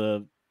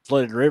the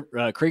flooded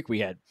river, creek we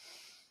had.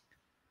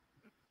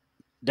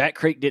 That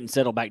creek didn't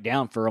settle back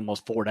down for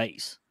almost 4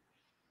 days.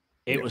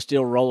 It was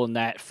still rolling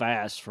that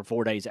fast for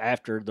 4 days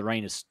after the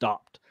rain has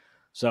stopped.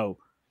 So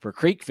for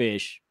creek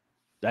fish,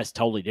 that's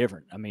totally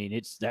different. I mean,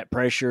 it's that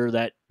pressure,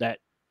 that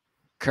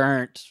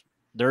current.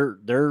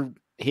 They're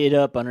hid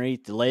up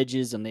underneath the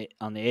ledges on the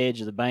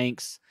edge of the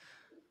banks,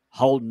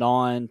 holding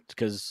on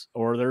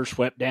or they're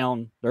swept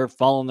down. They're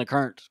following the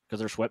current because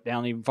they're swept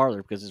down even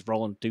farther because it's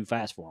rolling too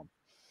fast for them.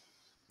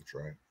 That's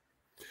right.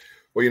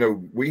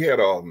 Well, we had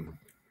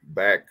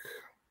back,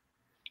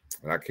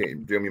 and I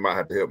can't, Jim, you might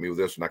have to help me with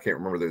this, and I can't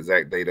remember the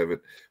exact date of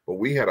it, but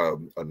we had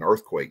an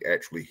earthquake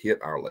actually hit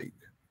our lake.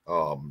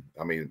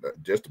 I mean,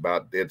 just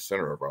about dead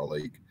center of our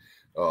lake.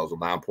 It was a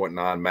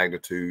 9.9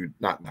 magnitude,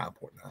 not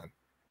 9.9.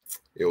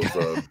 It was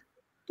a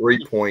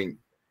 3.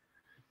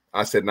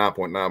 I said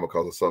 9.9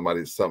 because of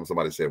somebody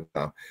said.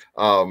 It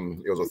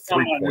was a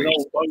 3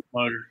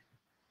 point.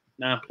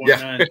 9.9.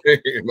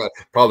 Yeah,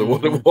 probably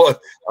what it was.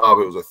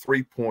 It was a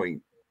 3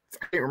 point.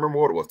 I can't remember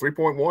what it was.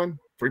 3.1,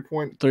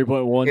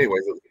 3.1.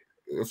 Anyways,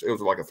 it was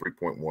like a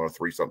 3.1 or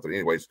 3 something.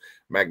 Anyways,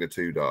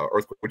 magnitude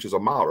earthquake, which is a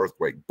mild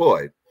earthquake,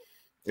 but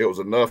it was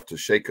enough to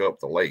shake up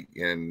the lake.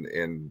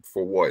 And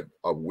for what,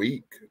 a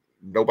week,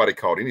 nobody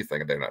caught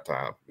anything during that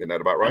time. Isn't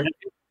that about right?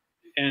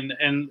 And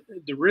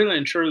the really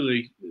and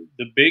truly,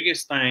 the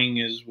biggest thing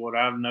is what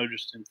I've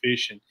noticed in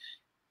fishing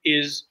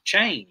is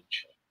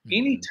change.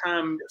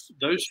 Anytime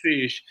those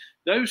fish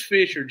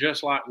are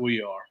just like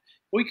we are.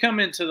 We come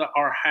into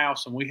our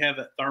house and we have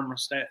that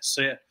thermostat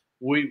set.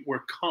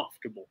 We're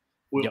comfortable.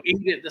 We'll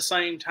eat at the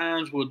same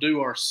times. We'll do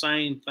our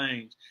same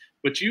things.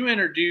 But you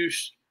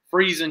introduce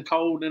freezing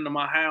cold into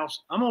my house,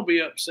 I'm gonna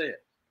be upset.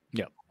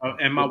 Yeah,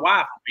 and my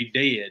wife will be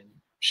dead.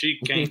 She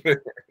can't.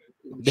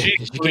 She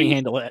can't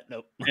handle that.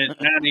 Nope. At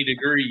 90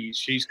 degrees,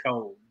 she's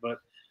cold. But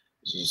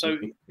so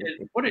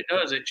what it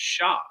does, it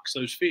shocks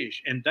those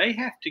fish, and they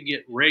have to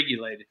get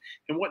regulated.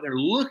 And what they're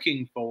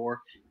looking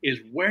for is,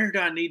 where do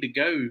I need to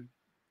go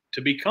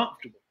to be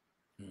comfortable?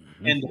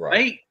 And the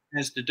bait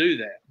has to do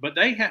that. But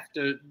they have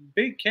to.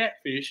 Big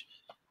catfish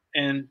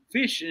and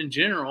fish in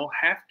general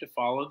have to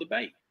follow the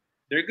bait.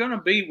 They're going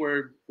to be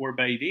where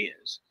bait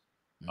is.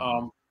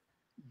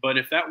 But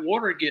if that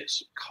water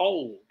gets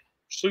cold,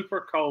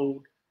 super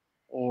cold,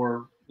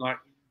 or like,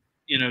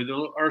 the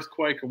little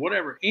earthquake or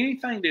whatever,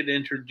 anything that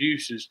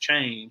introduces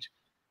change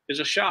is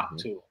a shock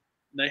to them.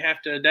 They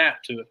have to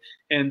adapt to it.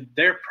 And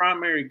their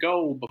primary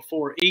goal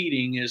before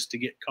eating is to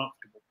get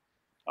comfortable.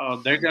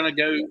 They're going to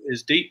go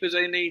as deep as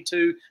they need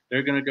to.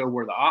 They're going to go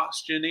where the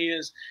oxygen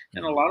is.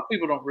 And a lot of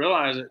people don't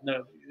realize it. They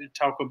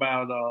talk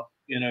about,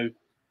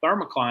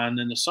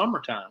 thermocline in the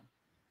summertime.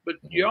 But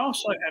you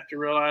also have to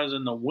realize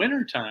in the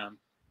wintertime,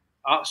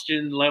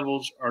 oxygen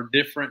levels are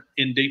different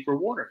in deeper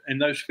water. And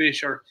those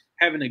fish are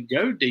having to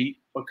go deep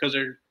because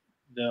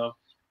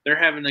they're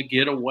having to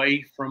get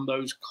away from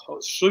those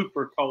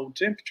super cold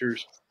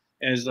temperatures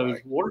as those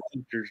water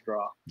temperatures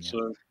drop. Yeah.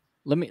 So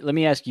let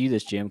me ask you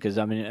this, Jim, because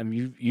I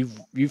mean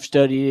you've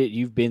studied it,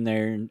 you've been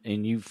there,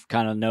 and you've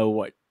kind of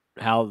know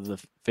how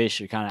the fish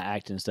are kind of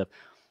acting and stuff.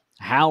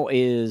 How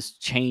is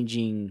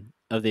changing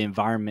of the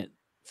environment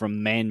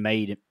from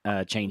man-made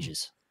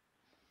changes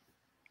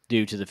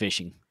due to the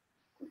fishing?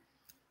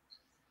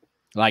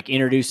 Like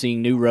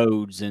introducing new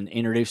roads and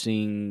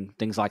introducing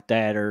things like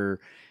that,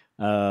 or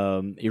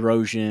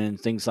erosion,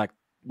 things like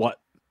what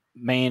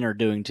man are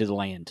doing to the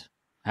land.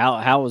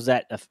 How is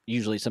that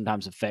usually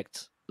sometimes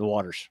affects the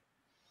waters?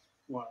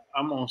 Well,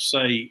 I'm going to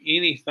say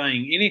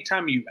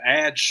anytime you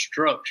add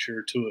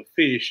structure to a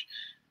fish,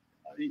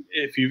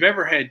 if you've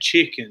ever had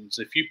chickens,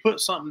 if you put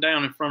something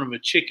down in front of a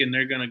chicken,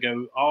 they're going to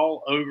go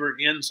all over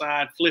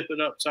inside, flip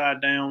it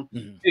upside down,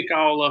 pick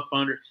all up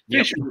under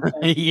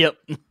it. Yep.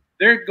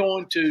 They're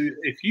going to,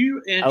 if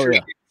you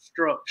introduce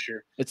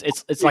structure,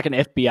 it's like an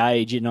FBI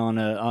agent on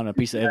a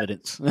piece of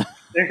evidence.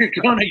 They're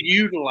going to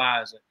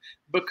utilize it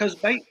because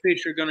bait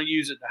fish are going to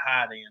use it to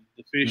hide in.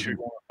 The fish are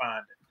going to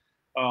find it.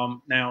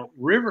 Now,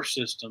 river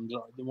systems,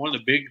 one of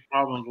the big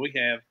problems we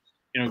have,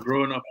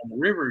 growing up on the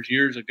rivers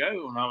years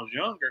ago when I was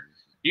younger,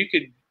 you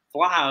could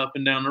fly up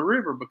and down the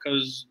river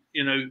because,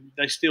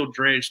 they still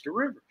dredged the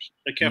rivers.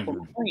 They kept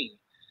them clean.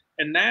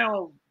 And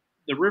now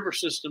the river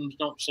systems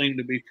don't seem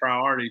to be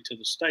priority to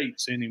the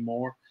states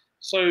anymore.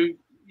 So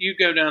you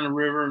go down the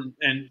river,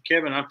 and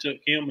Kevin, I took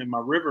him in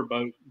my river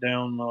boat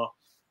down.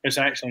 It's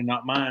actually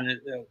not mine.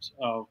 It's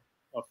a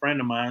friend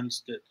of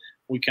mine's that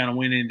we kind of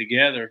went in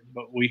together,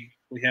 but we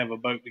have a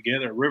boat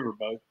together, a river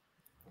boat.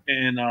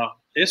 And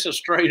it's a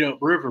straight up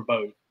river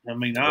boat. I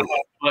mean, I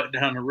let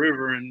down the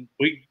river and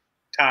we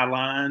tie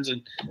lines,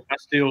 and I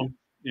still,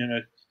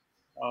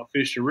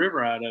 fish the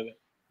river out of it.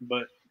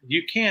 But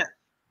you can't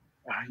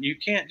You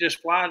can't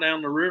just fly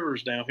down the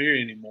rivers down here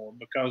anymore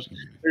because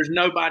there's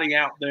nobody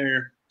out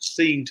there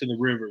seeing to the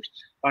rivers.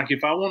 Like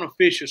if I want to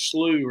fish a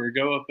slough or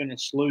go up in a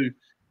slough,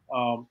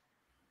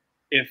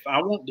 if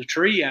I want the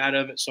tree out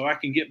of it so I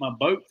can get my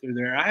boat through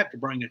there, I have to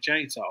bring a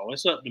chainsaw.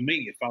 It's up to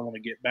me if I want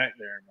to get back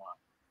there and not.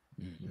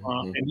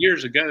 And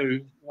years ago,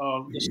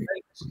 the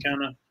states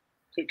kind of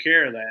took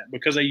care of that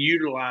because they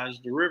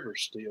utilized the river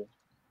still.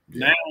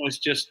 Yeah. Now it's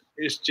just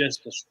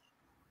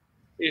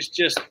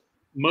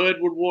mud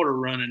with water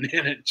running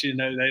in it. You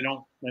know, they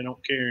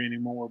don't care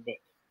anymore. But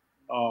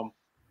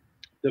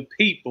the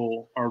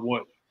people are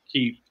what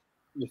keep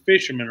the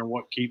fishermen are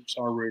what keeps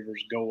our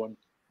rivers going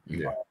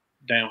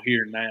down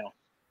here now.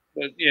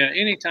 But yeah,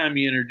 anytime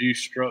you introduce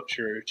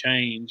structure or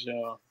change,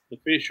 the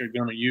fish are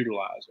going to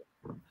utilize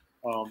it.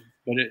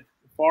 But as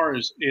far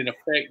as it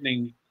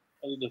affecting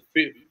the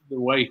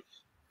way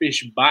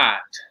fish bite,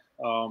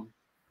 like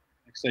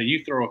I say,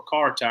 you throw a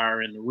car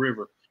tire in the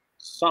river,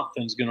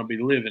 something's going to be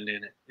living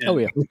in it. And, oh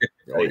yeah.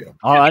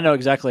 Oh, I know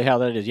exactly how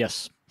that is.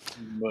 Yes.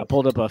 But I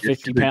pulled up a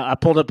 50-pound. I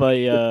pulled up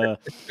a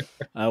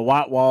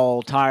white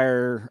wall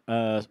tire,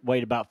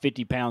 weighed about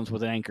 50 pounds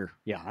with an anchor.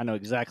 Yeah, I know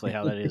exactly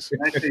how that is.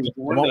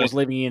 What was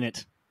living in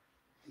it.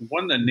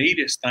 One of the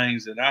neatest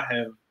things that I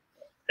have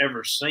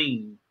ever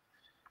seen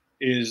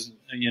is,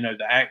 you know,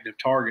 the active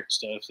target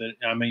stuff. That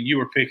I mean, you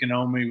were picking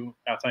on me.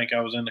 I think I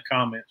was in the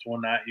comments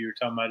one night. You were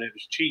talking about it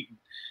was cheating,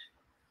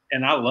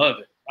 and I love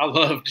it. I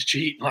love to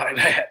cheat like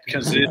that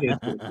because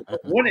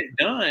what it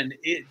done,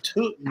 it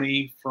took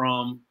me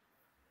from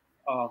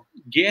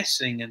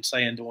guessing and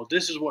saying, well,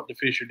 this is what the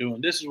fish are doing.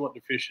 This is what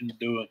the fish are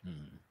doing.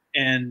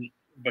 And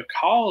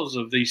because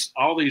of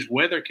all these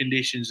weather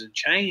conditions and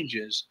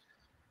changes,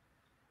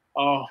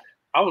 I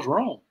was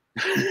wrong.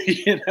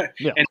 You know?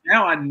 Yeah. And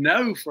now I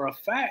know for a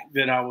fact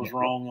that I was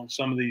wrong on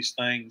some of these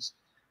things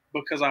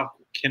because I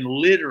can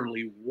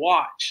literally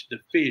watch the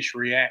fish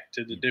react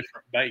to the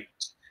different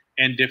baits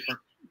and different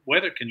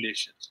weather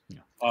conditions.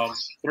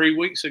 3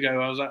 weeks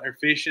ago, I was out there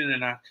fishing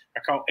and I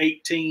caught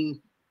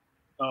 18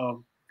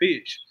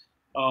 fish,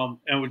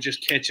 and was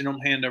just catching them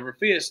hand over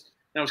fist.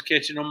 And I was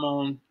catching them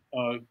on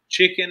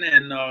chicken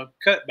and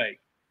cut bait,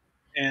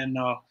 and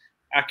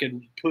I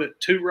could put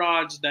 2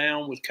 rods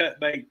down with cut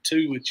bait,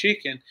 2 with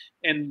chicken,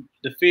 and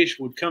the fish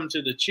would come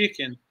to the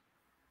chicken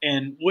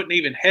and wouldn't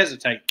even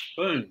hesitate.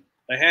 Boom,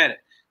 they had it.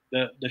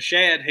 The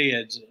shad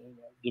heads,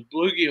 the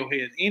bluegill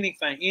heads,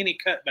 anything, any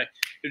cut bait,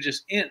 it was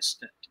just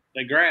instant.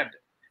 They grabbed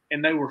it,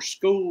 and they were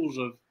schools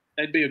of.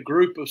 They'd be a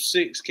group of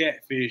 6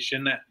 catfish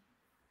in that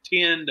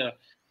 10 to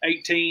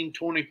 18,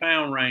 20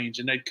 pound range,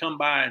 and they'd come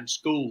by in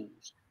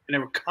schools, and they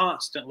were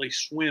constantly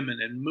swimming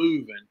and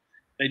moving.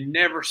 They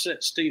never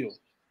sat still.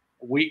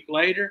 A week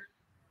later,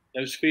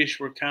 those fish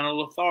were kind of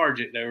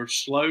lethargic. They were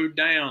slowed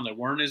down. There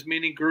weren't as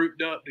many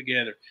grouped up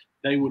together.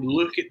 They would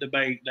look at the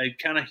bait. They'd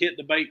kind of hit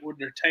the bait with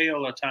their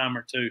tail a time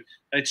or two.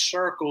 They'd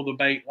circle the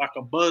bait like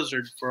a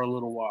buzzard for a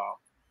little while,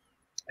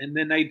 and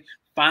then they'd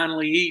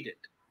finally eat it.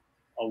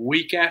 A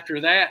week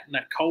after that, and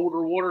that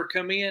colder water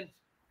come in,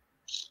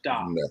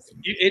 stop.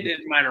 It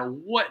didn't matter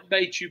what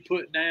bait you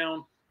put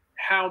down,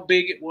 how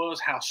big it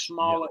was, how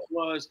small it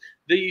was.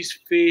 These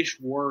fish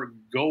were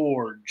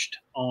gorged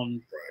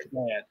on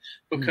shad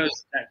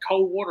because that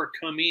cold water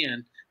come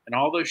in, and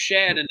all those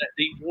shad in that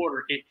deep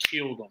water, it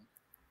killed them.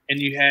 And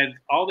you had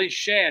all these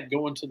shad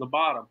going to the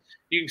bottom.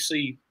 You can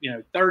see,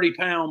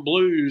 30-pound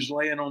blues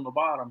laying on the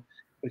bottom,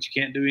 but you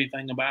can't do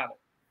anything about it.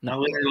 I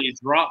literally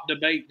dropped the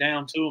bait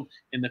down to them,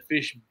 and the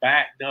fish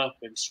backed up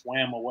and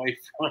swam away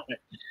from it.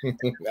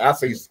 I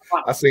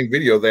seen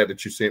video of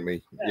that you sent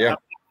me. Yeah,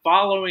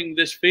 following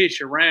this fish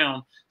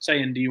around,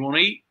 saying, "Do you want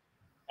to eat?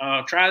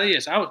 Try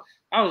this." I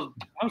was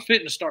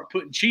fitting to start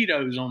putting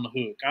Cheetos on the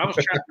hook. I was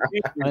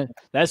trying to.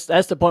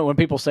 That's the point when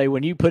people say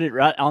when you put it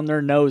right on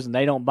their nose and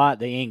they don't bite,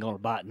 they ain't gonna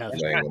bite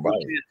nothing.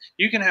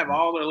 You can have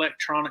all the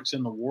electronics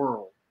in the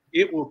world.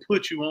 It will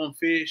put you on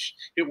fish.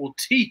 It will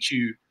teach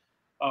you.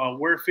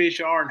 Where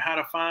fish are and how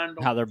to find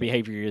them. How their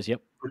behavior is,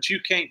 yep. But you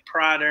can't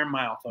pry their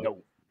mouth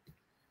open.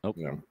 Nope.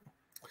 Yeah.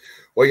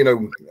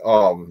 Well,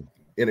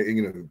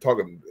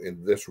 talking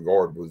in this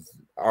regard with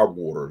our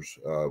waters,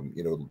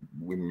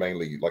 we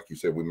mainly, like you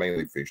said, we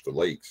mainly fish the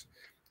lakes.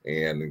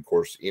 And, of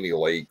course, any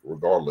lake,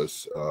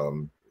 regardless,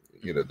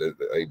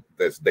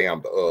 that's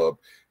dammed up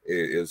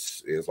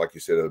is like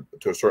you said,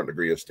 to a certain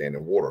degree, is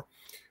standing water.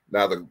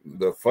 Now,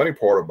 the funny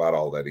part about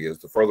all that is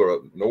the further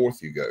up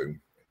north you go,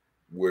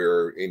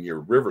 where in your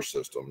river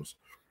systems,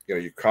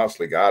 you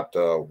constantly got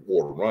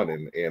water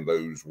running, and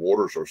those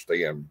waters are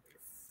staying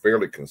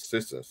fairly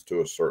consistent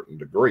to a certain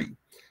degree,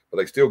 but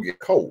they still get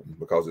cold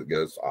because it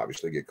does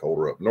obviously get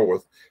colder up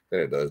north than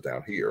it does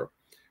down here.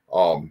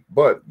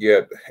 But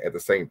yet at the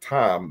same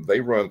time, they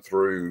run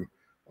through,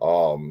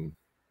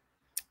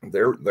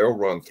 they'll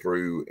run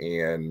through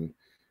and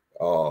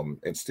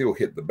still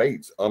hit the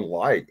baits.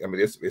 Unlike,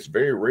 it's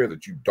very rare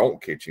that you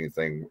don't catch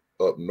anything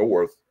up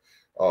north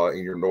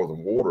in your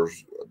northern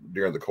waters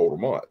during the colder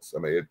months.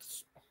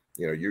 It's,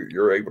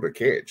 you're able to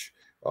catch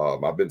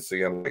I've been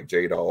seeing like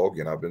J Dog,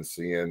 and I've been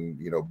seeing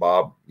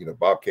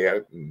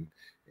Bobcat and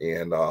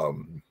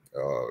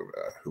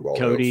who all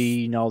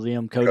Cody else? and all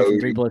them. Cody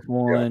from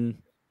 3+1.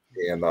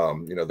 Yeah.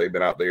 And they've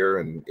been out there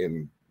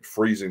in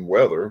freezing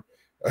weather,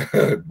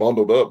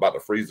 bundled up, about to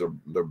freeze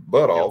their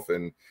butt off,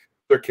 and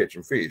they're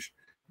catching fish.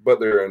 But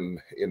they're in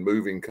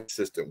moving,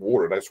 consistent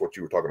water. That's what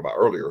you were talking about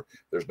earlier.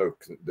 There's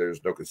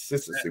no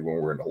consistency when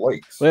we're in the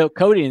lakes. Well,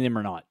 Cody and them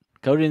are not.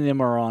 Cody and them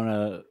are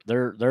on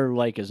their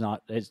lake is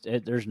not.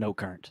 There's no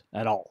current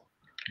at all.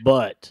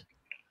 But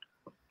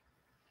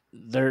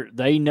they're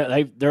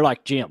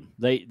like Jim.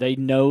 They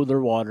know their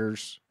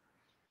waters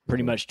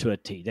pretty much to a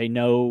T. They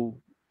know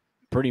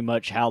pretty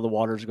much how the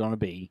water's going to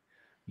be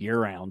year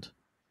round.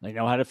 They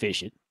know how to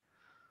fish it.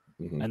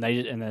 And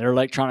their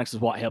electronics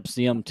is what helps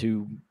them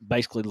to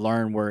basically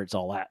learn where it's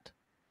all at,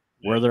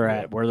 where they're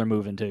at, where they're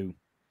moving to.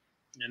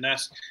 And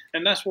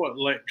that's what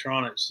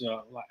electronics,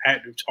 like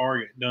Active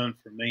Target, done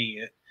for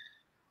me.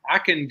 I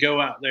can go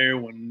out there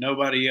when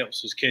nobody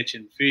else is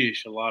catching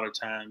fish a lot of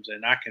times,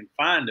 and I can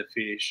find a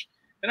fish,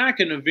 and I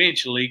can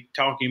eventually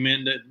talk him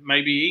into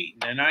maybe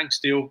eating, and I can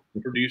still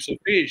produce a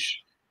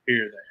fish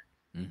here or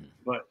there.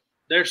 But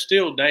there's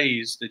still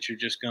days that you're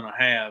just going to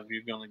have,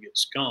 you're going to get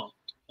skunked.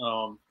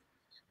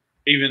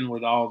 Even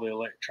with all the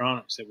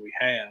electronics that we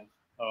have.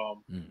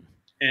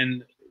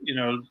 And,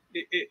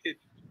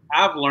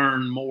 I've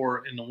learned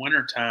more in the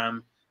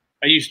wintertime.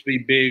 I used to be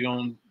big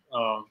on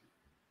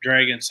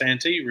dragging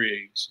Santee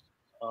rigs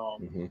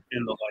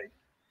in the lake.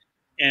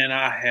 And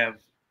I have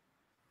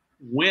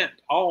went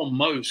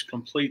almost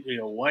completely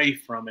away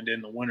from it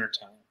in the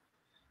wintertime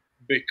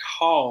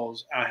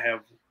because I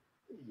have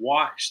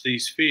watched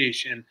these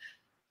fish, and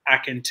I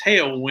can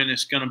tell when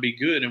it's going to be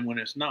good and when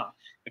it's not.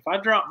 If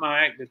I drop my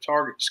Active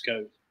Target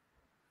scope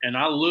and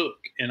I look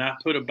and I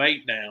put a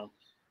bait down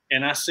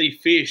and I see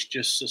fish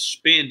just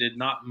suspended,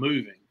 not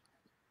moving,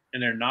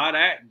 and they're not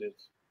active,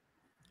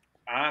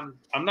 I'm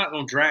not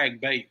going to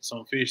drag baits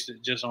on fish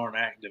that just aren't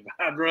active.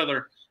 I'd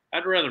rather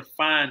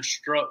find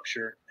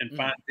structure and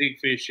find big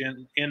fish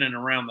in and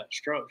around that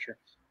structure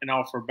and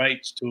offer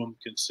baits to them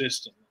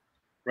consistently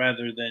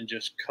rather than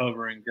just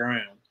covering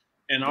ground.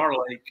 In our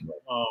lake,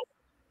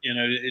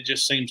 it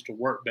just seems to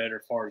work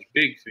better as far as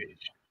big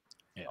fish.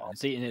 Yeah,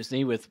 and it's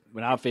neat with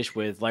when I fish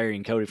with Larry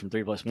and Cody from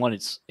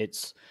 3+1.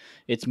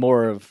 It's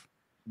more of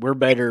we're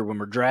better when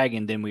we're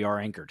dragging than we are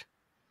anchored.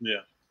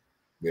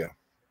 Yeah,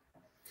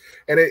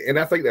 and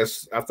I think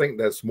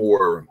that's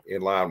more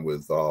in line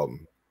with the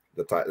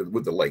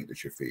lake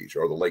that you fish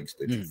or the lakes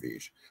that you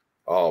fish.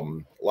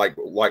 Like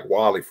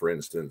Wally, for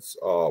instance.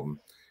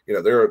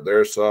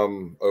 There's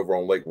some over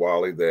on Lake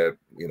Wally that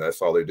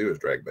that's all they do is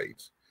drag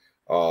baits.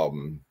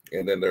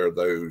 And then there are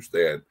those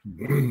that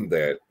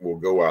that will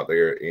go out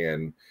there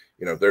and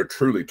they're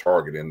truly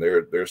targeting.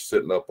 They're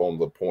sitting up on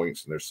the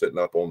points and they're sitting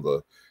up on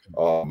the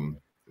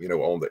on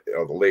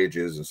the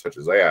ledges and such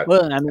as that.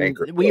 Well, I mean,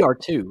 we are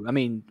too. I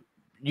mean,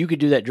 you could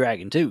do that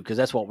dragging too, because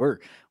that's what we're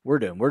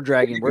doing. We're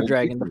dragging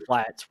the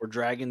flats. We're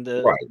dragging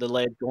the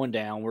ledge going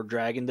down. We're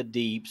dragging the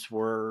deeps.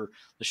 We're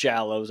the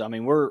shallows. I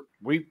mean,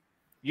 we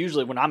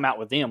usually when I'm out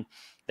with them,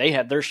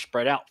 they're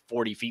spread out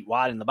 40 feet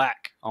wide in the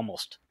back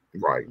almost.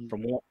 Right.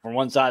 From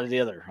one side to the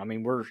other. I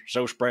mean, we're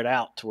so spread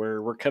out to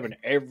where we're covering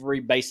every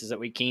basis that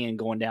we can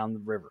going down the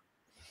river,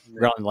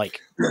 around the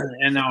lake.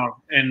 And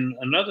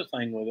another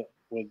thing with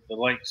the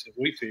lakes that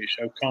we fish,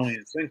 Oconee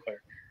and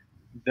Sinclair,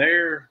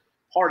 they're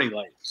party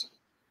lakes,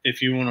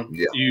 if you want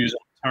to use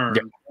a term.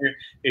 Yeah.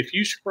 If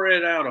you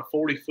spread out a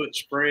 40-foot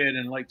spread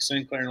in Lake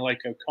Sinclair and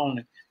Lake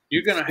Oconee,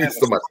 you're going to have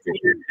a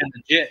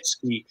jet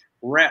ski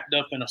wrapped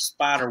up in a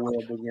spider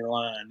web with your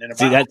line.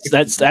 See,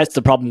 that's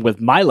the problem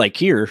with my lake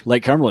here,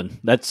 Lake Cumberland.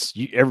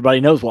 Everybody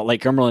knows what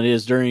Lake Cumberland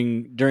is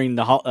during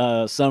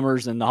the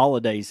summers and the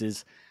holidays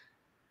is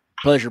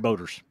pleasure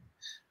boaters.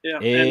 Yeah,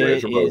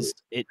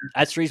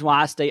 that's the reason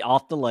why I stay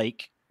off the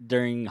lake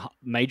during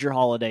major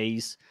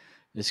holidays,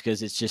 is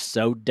because it's just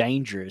so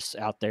dangerous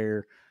out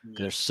there.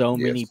 There's so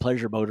many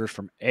pleasure boaters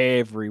from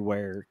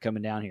everywhere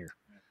coming down here.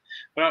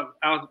 Well,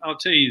 I'll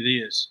tell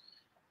you this.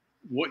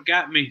 What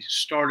got me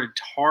started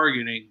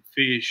targeting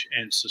fish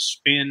and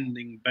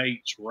suspending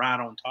baits right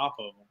on top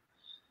of them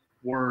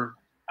were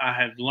I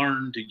have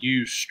learned to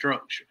use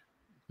structure,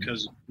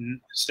 because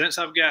since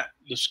I've got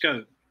the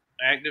scope,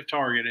 Active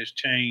Target has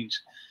changed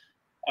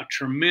a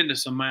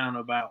tremendous amount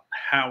about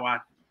how I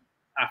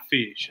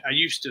fish. I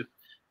used to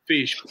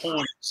fish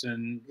points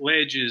and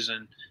ledges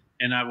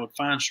and I would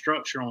find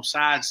structure on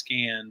side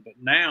scan, but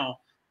now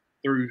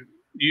through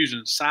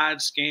using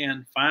side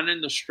scan,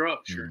 finding the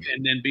structure,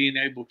 and then being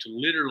able to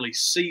literally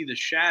see the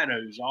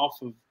shadows off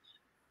of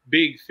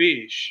big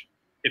fish.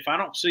 If I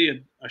don't see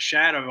a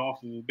shadow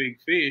off of a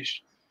big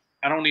fish,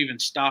 I don't even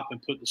stop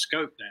and put the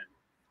scope down.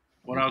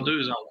 What I'll do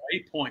is I'll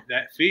waypoint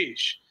that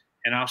fish,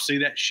 and I'll see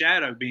that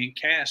shadow being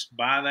cast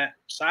by that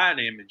side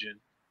imaging.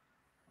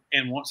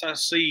 And once I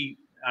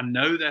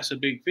know that's a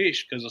big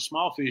fish, because a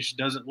small fish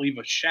doesn't leave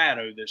a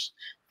shadow that's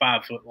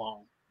 5 foot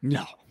long.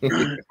 No.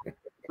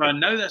 So I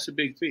know that's a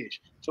big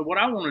fish. So what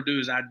I want to do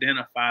is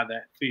identify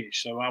that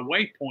fish. So I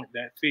waypoint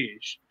that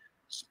fish,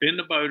 spin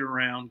the boat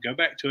around, go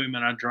back to him,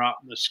 and I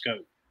drop the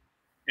scope.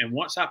 And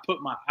once I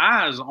put my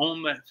eyes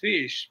on that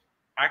fish,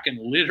 I can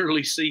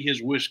literally see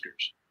his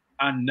whiskers.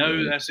 I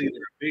know that's either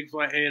a big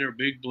flathead or a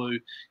big blue,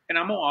 and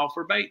I'm gonna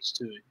offer baits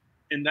to him.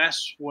 And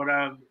that's what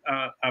I've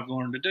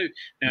learned to do.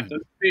 Now, if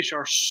those fish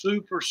are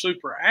super,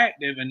 super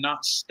active and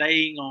not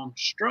staying on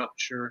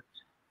structure,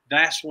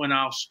 that's when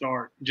I'll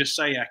start, just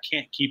say I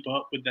can't keep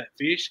up with that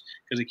fish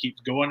because he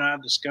keeps going out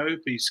of the scope.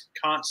 He's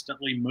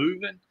constantly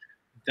moving.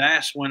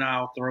 That's when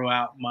I'll throw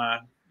out my,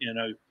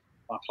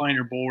 my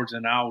planer boards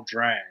and I'll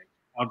drag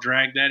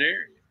that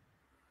area.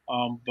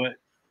 But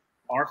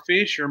our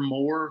fish are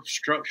more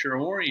structure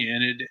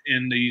oriented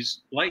in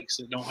these lakes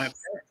that don't have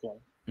current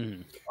flow.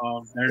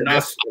 They're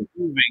not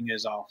moving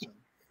as often.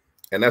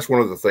 And that's one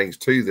of the things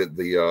too that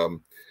the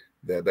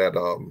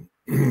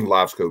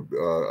live scope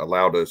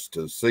allowed us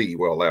to see.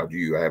 Well, allowed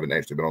you. I haven't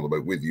actually been on the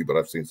boat with you, but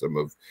I've seen some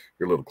of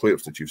your little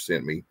clips that you've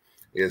sent me.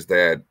 Is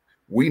that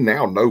we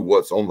now know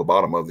what's on the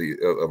bottom of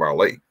our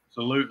lake.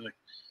 Absolutely.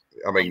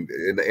 I mean,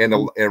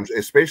 and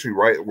especially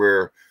right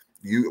where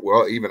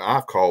even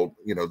I've caught,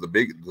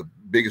 the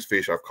biggest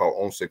fish I've caught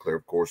on Sinclair,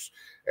 of course,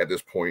 at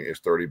this point is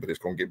 30, but it's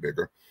going to get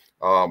bigger.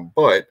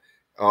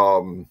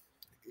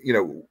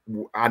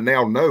 I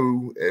now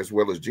know, as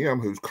well as Jim,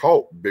 who's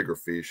caught bigger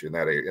fish in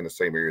that area, in the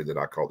same area that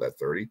I caught that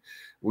 30.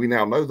 We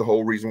now know the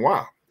whole reason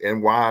why,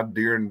 and why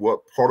during what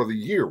part of the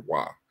year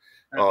why,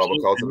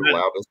 because it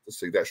allowed us to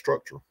see that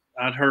structure.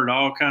 I'd heard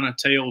all kind of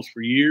tales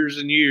for years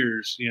and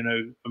years.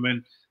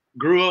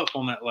 Grew up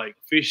on that lake,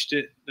 fished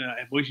it.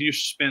 We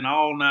used to spend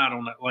all night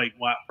on that lake,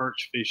 white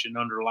perch fishing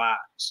under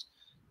lights,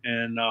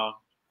 and I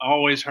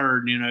always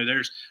heard,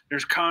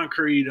 there's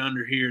concrete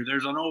under here.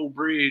 There's an old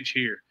bridge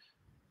here.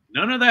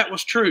 None of that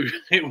was true.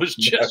 It was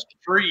just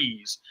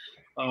trees.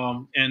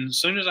 And as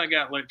soon as I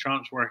got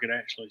electronics where I could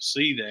actually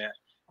see that,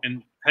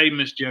 and hey,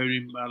 Miss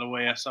Jody, by the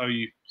way, I saw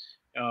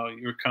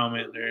your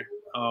comment there.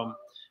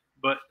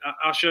 But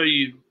I'll show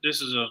you.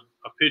 This is a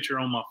picture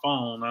on my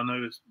phone. I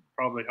know it's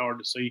probably hard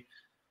to see,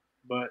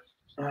 but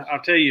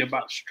I'll tell you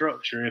about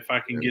structure if I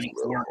can get it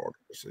to work. Hard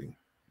to see.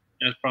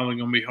 That's probably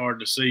going to be hard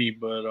to see,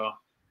 but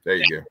there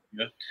you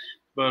go.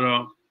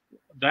 But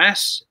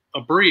that's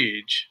a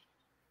bridge.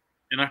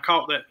 And I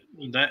caught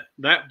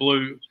that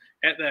blue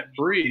at that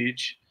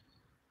bridge,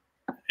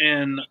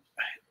 and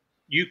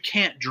you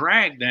can't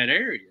drag that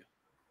area.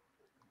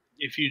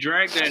 If you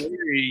drag that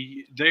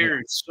area, there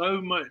is so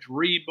much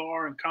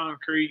rebar and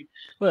concrete.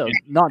 Well,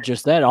 not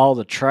just that, all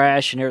the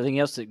trash and everything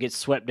else that gets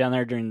swept down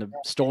there during the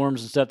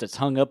storms and stuff that's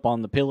hung up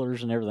on the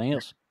pillars and everything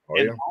else.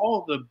 And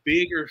all the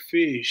bigger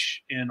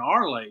fish in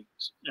our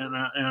lakes, and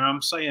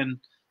I'm saying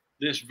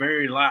this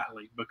very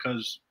lightly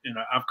because,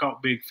 I've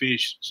caught big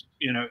fish,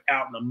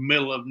 out in the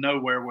middle of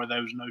nowhere where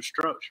there's no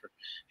structure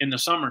in the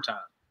summertime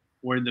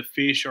where the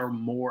fish are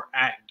more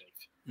active.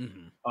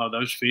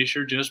 Those fish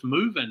are just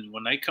moving.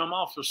 When they come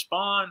off the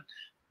spawn,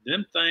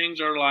 them things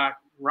are like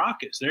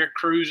rockets. They're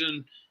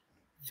cruising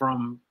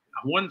from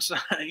one side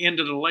end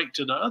of the lake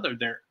to the other.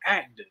 They're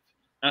active.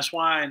 That's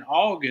why in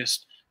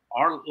August,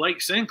 our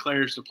Lake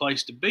Sinclair is the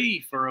place to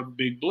be for a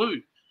big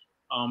blue.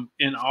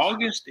 In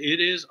August, it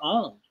is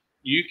on.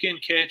 You can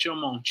catch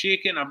them on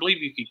chicken. I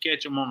believe you can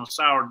catch them on a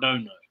sour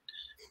donut.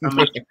 I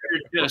mean,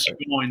 they're just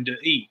going to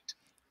eat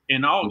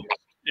in August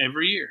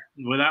every year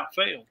without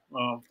fail.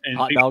 And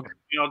hot people dog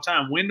all the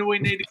time. When do we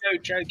need to go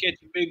try to catch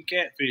a big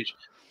catfish?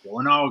 Well,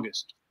 in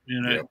August.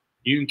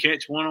 You can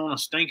catch one on a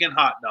stinking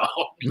hot dog.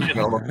 You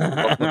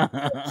got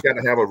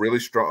to have a really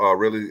strong,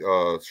 really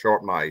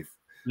sharp knife.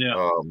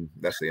 Yeah,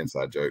 that's the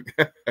inside joke.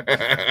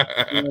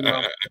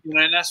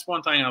 And that's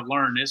one thing I've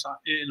learned is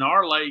in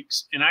our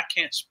lakes, and I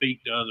can't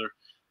speak to other.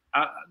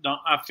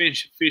 I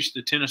fished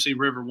the Tennessee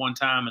River one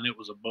time, and it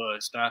was a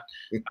bust. I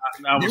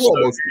was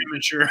so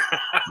immature.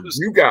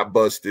 You got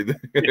busted.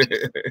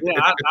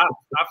 I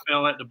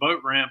fell at the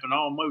boat ramp and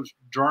almost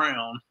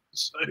drowned.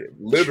 So,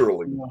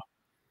 literally.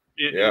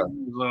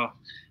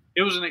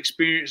 It was an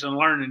experience, a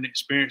learning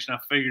experience, and I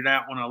figured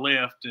out when I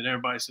left that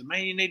everybody said,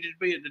 "Man, you needed to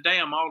be at the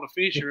dam. All the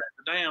fish are at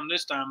the dam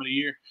this time of the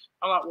year."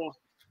 I thought, well,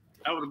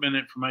 that would have been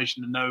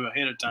information to know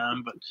ahead of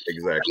time, but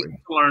exactly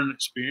learning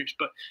experience.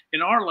 But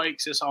in our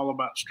lakes, it's all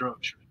about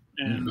structure,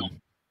 and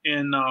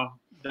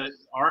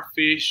our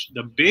fish,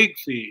 the big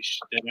fish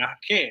that I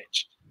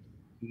catch,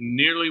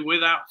 nearly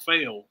without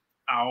fail,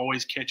 I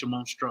always catch them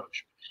on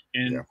structure.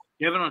 And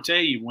Kevin will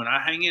tell you, when I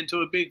hang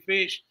into a big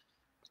fish,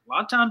 a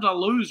lot of times I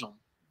lose them.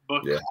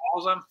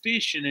 Because I'm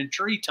fishing in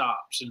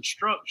treetops and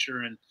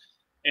structure, and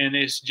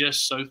it's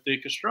just so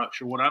thick a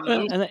structure. What I'm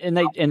doing, and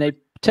they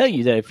tell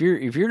you that if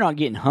you're not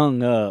getting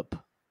hung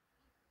up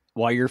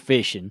while you're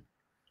fishing,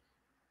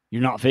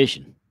 you're not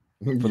fishing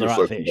for the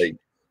right fish.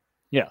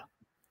 Yeah,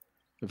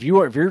 if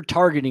you're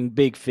targeting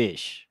big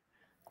fish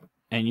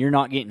and you're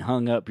not getting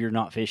hung up, you're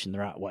not fishing the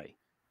right way.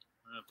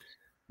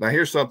 Now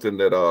here's something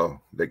that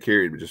that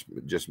Carrie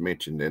just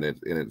mentioned, and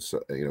it's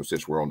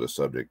since we're on this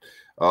subject.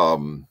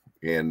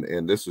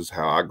 And this is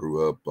how I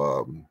grew up.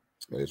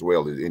 as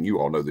well, and you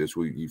all know this.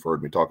 You've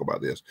heard me talk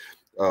about this.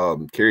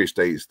 Kerry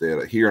states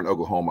that here in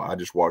Oklahoma, I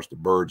just watch the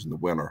birds in the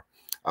winter.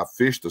 I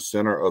fish the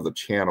center of the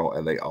channel,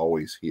 and they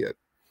always hit.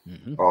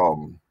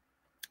 And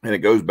it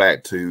goes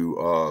back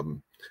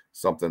to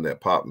something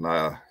that Pop and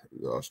I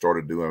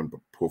started doing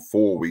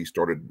before we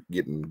started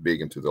getting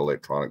big into the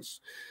electronics.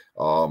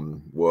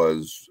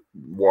 Was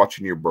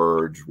watching your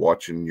birds,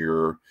 watching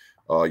your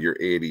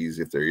eddies,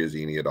 if there is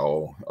any at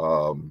all.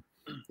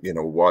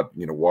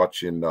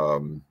 Watching,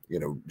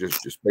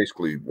 just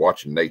basically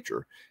watching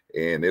nature,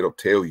 and it'll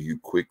tell you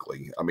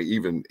quickly. I mean,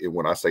 even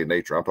when I say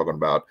nature, I'm talking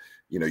about,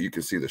 you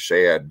can see the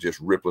shad just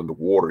rippling the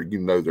water.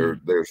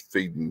 They're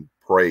feeding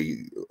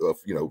prey of,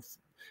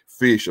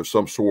 fish of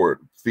some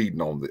sort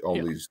feeding on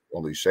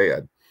these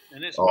shad.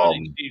 And it's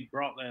funny you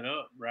brought that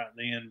up right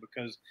then,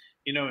 because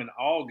in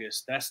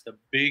August, that's the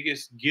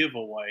biggest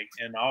giveaway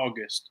in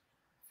August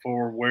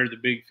for where the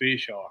big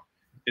fish are.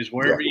 Is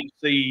wherever you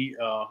see,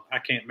 I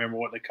can't remember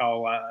what they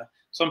call,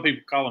 some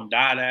people call them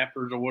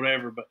didappers or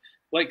whatever, but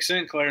Lake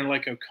Sinclair and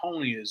Lake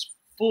Oconee is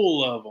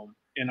full of them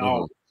in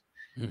August.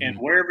 And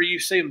wherever you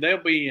see them,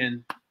 they'll be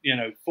in,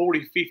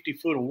 40, 50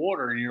 foot of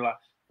water. And you're like,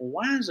 well,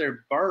 why is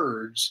there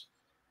birds,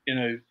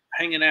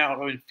 hanging out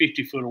in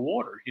 50 foot of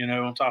water,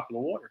 on top of the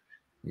water?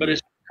 But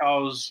it's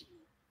because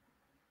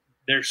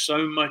there's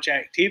so much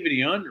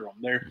activity under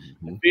them.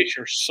 The fish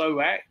are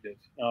so active.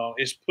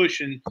 It's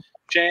pushing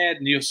shad,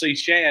 and you'll see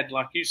shad,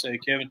 like you say,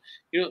 Kevin.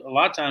 A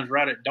lot of times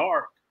right at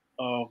dark,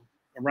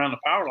 around the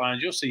power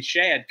lines, you'll see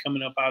shad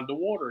coming up out of the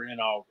water in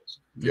August.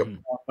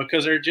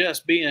 Because they're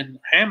just being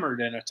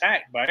hammered and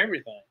attacked by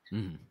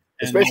everything.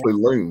 Especially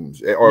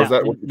loons. Or is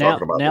that what you're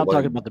talking about? Now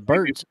talking about the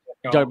birds.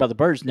 Talking about the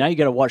birds. Now you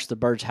got to watch the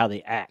birds, how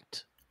they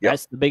act.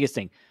 That's the biggest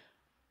thing.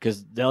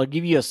 Because they'll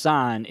give you a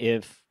sign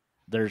if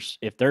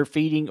they're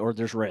feeding or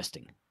there's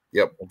resting.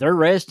 If they're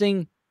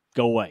resting,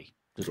 go away.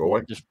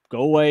 Just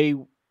go away.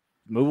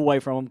 Move away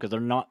from them, because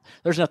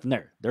there's nothing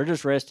there. They're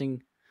just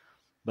resting.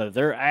 But if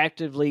they're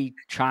actively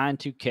trying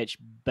to catch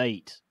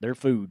bait, their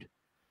food,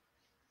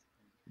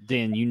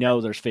 then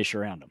there's fish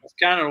around them. It's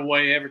kind of the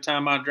way every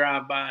time I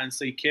drive by and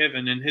see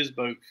Kevin in his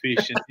boat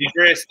fishing, he's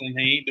resting.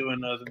 He ain't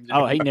doing nothing.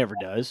 Oh, he never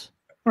does.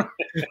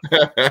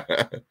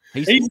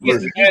 He's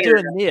doing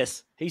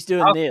this. He's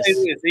doing this.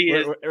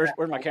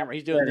 Where's my camera?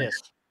 He's doing this.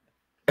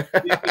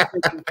 He's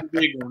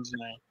big ones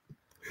now.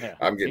 Yeah.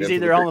 He's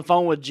either on the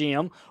phone with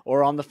Jim,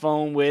 or on the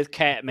phone with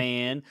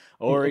Catman,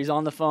 or he's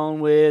on the phone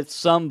with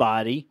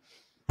somebody.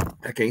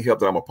 I can't help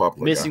that I'm a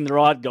popular missing guy. The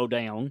rod, go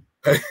down.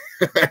 I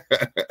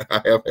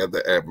have had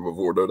that happen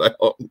before, no doubt.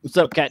 What's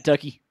up, Cat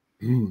Tucky?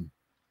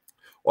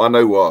 Well, I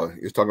know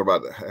he's talking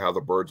about how the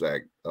birds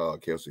act,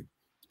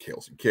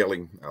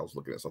 Kelly. I was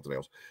looking at something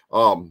else.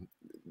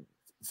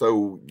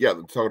 So yeah,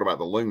 talking about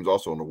the loons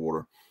also in the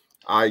water.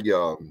 I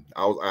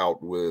was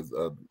out with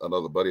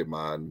another buddy of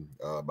mine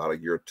about a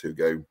year or two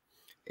ago,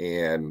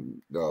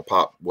 and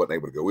Pop wasn't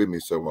able to go with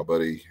me, so my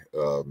buddy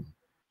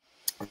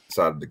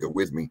decided to go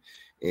with me,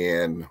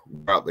 and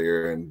we're out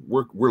there, and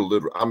we're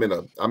literally I'm in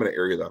an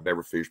area that I've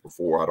never fished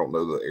before. I don't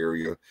know the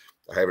area.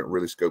 I haven't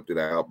really scoped it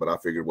out, but I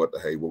figured, what the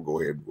hey, we'll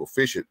go ahead, we'll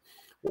fish it.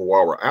 Well,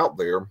 while we're out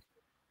there,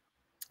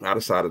 I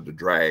decided to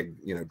drag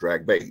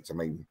baits. I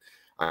mean,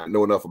 I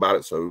know enough about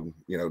it, so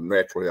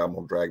naturally I'm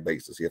gonna drag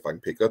baits to see if I can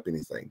pick up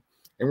anything.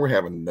 And we're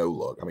having no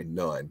luck. I mean,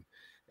 none.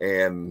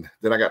 And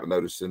then I got to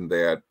noticing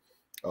that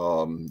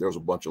there was a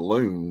bunch of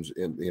loons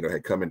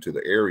had come into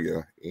the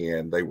area,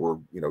 and they were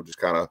just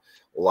kind of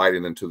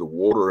lighting into the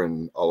water,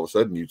 and all of a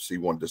sudden you'd see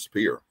one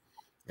disappear,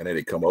 and then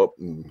it'd come up,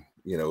 and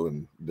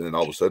and then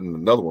all of a sudden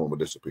another one would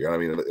disappear. I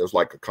mean, it was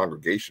like a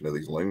congregation of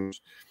these loons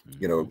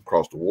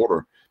across the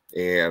water.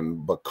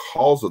 And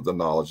because of the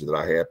knowledge that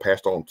I had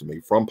passed on to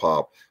me from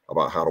Pop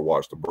about how to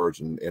watch the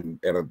birds, and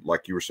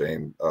like you were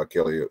saying,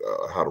 Kelly,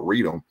 how to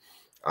read them,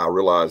 I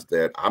realized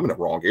that I'm in the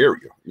wrong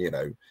area,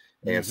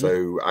 and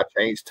so I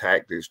changed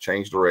tactics,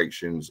 changed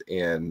directions,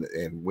 and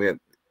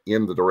went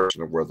in the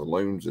direction of where the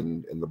loons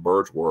and the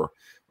birds were,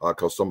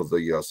 because some of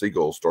the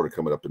seagulls started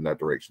coming up in that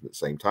direction at the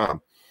same time,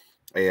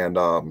 and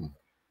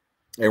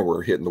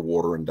we're hitting the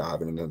water and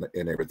diving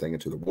and everything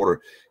into the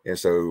water. And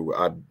so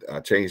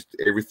I changed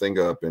everything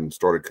up and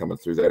started coming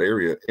through that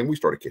area, and we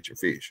started catching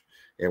fish,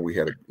 and we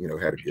had a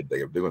good day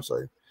of doing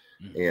so.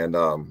 And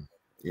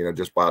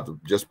just by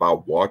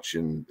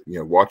watching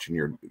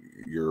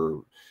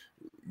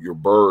your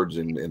birds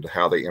and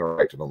how they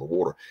interacted on the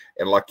water.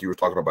 And like you were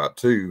talking about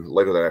too,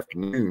 later that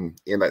afternoon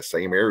in that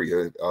same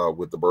area,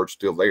 with the birds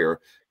still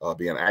there,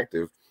 being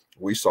active,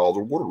 we saw the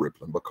water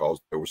rippling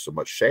because there was so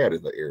much shad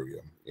in the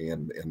area.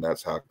 And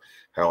that's how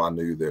I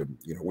knew that,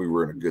 we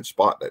were in a good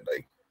spot that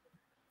day.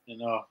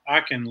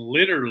 I can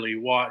literally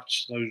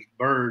watch those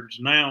birds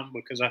now,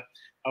 because I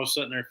was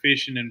sitting there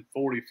fishing in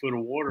 40 foot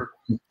of water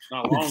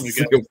not long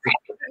ago.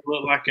 It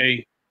looked like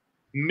a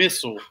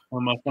missile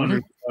from up under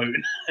the boat.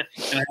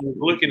 And I was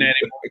looking at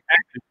it on the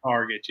active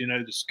target,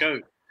 the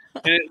scope.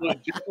 And it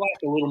looked just like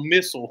a little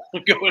missile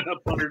going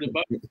up under the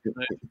boat.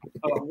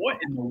 What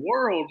in the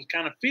world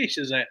kind of fish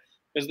is that?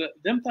 Because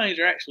them things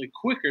are actually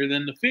quicker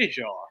than the fish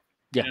are.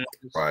 Yeah,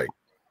 right.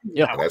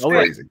 Yeah, That's yeah.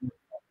 crazy.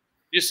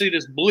 You see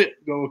this blip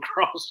go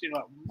across. You're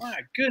like, my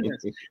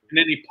goodness. And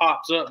then he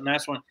pops up, and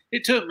that's when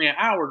it took me an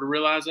hour to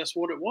realize that's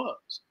what it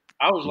was.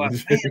 I was like,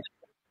 man,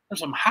 there's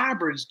some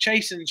hybrids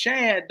chasing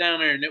shad down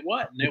there, and it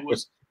wasn't. It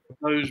was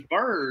those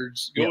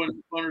birds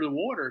going under the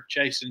water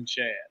chasing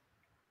shad.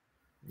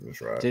 That's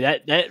right. So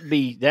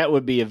that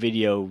would be a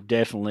video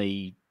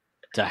definitely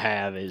to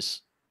have,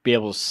 is be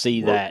able to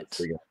see that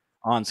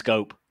on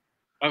scope.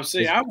 I was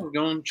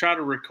going to try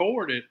to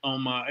record it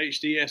on my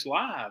HDS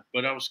Live,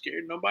 but I was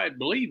scared nobody'd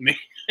believe me.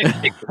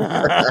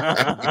 I'm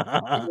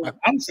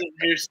sitting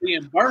here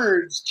seeing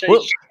birds chase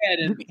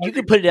shad. You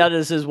can put it out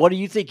as says, "What do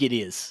you think it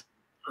is?"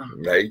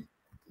 Hey,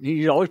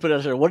 you always put it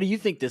out there. What do you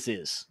think this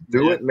is?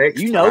 Do it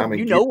next time.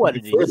 You know what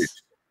it is.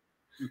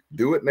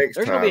 Do it next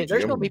time.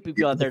 There's going to be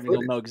people out there that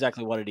don't know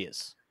exactly what it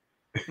is.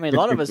 I mean, a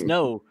lot of us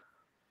know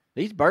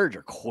these birds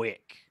are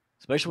quick,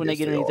 especially when they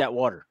get underneath that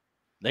water.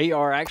 They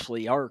are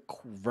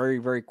very,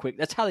 very quick.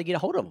 That's how they get a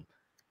hold of them.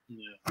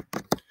 Yeah.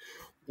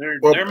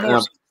 They're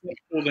more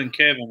successful than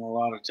Kevin a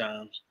lot of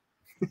times.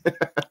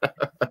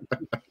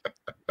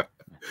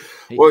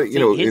 Well,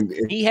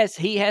 he has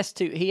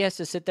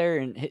to sit there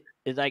and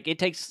it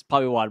takes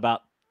probably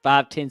about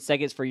 5-10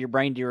 seconds for your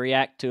brain to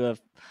react to a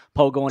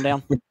pole going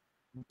down.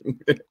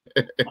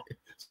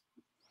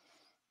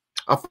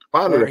 I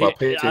find it if I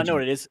pay attention. I know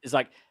what it is. It's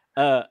like,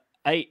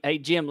 hey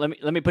Jim, let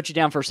me put you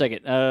down for a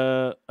second.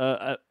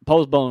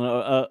 Pole's bone.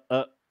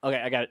 Okay,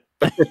 I got it.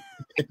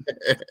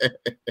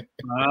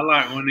 I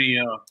like when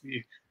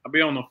I'll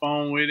be on the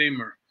phone with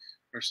him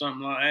or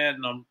something like that,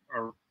 and a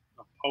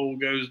pole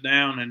goes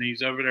down, and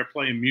he's over there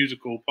playing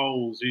musical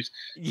poles. He's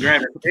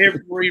grabbing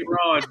every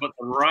rod but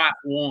the right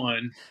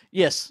one.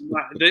 Yes,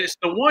 it's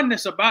the one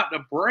that's about to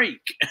break.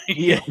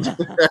 Yeah.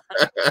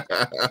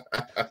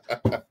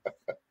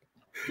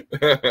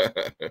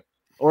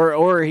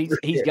 Or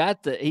he's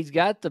got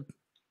the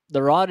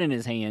rod in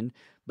his hand,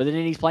 but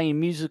then he's playing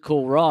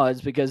musical rods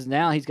because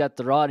now he's got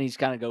the rod and he's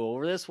kind of go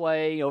over this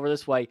way.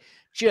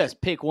 Just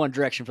pick one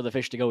direction for the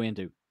fish to go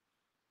into.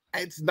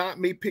 It's not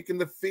me picking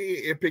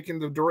picking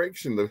the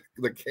direction.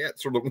 The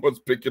cats are the ones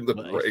picking the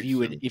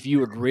direction. If you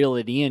would reel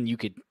it in, you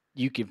could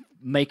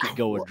make it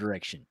go a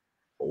direction.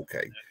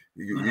 Okay.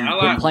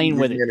 Quit playing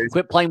with it.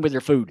 Quit playing with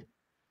your food.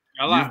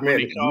 I like when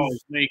he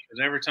calls me,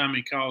 because every time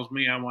he calls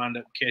me, I wind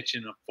up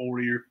catching a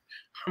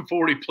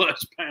 40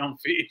 plus pound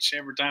fish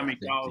every time he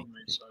calls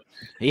me. So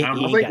he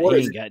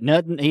ain't got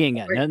nothing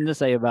to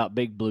say about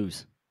big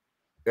blues.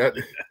 Hey,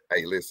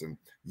 listen,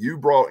 you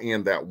brought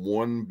in that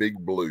one big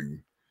blue,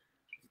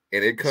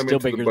 and it come still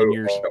into bigger the boat than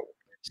yours.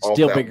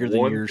 Still bigger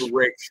than yours.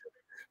 Direction.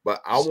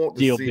 But I want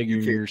to see you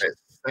catch yours. that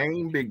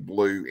same big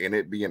blue and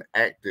it being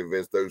active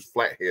as those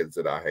flatheads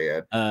that I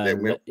had.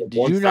 Did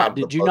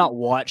you not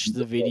watch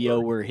the video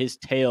where his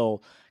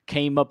tail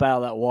came up out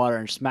of that water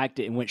and smacked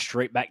it and went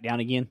straight back down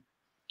again?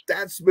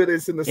 But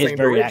it's in the same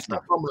direction. I'm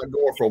not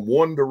going from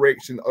one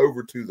direction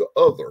over to the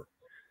other.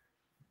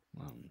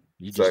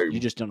 You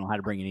just don't know how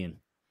to bring it in.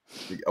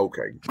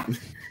 Okay.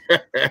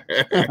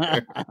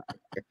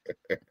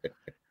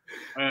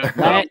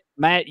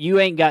 Matt, you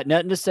ain't got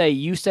nothing to say.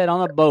 You sat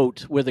on a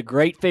boat with a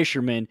great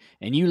fisherman,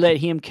 and you let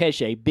him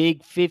catch a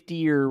big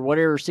 50 or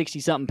whatever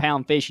 60-something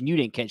pound fish, and you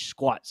didn't catch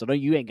squat. So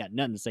you ain't got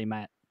nothing to say,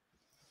 Matt.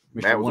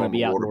 Matt was on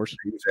the water.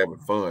 He was having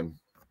fun.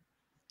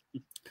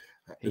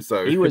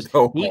 So he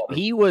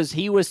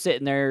was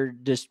sitting there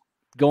just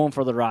going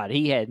for the ride.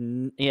 He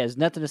has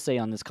nothing to say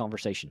on this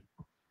conversation.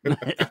 What's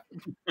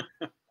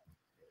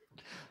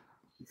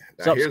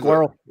up,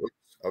 squirrel?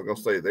 I was gonna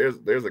say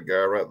there's a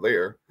guy right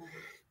there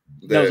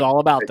that knows all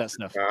about that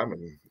stuff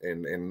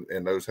and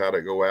knows how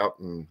to go out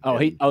and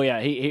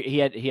he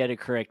had to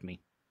correct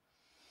me.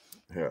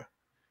 Yeah.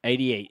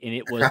 88,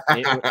 and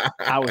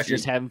I was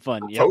just having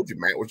fun. I told you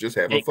Matt was just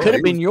having fun. It could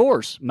have been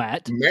yours,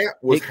 Matt.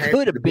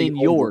 Could have been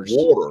yours.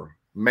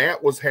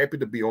 Matt was happy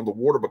to be on the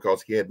water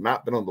because he had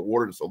not been on the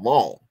water in so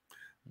long.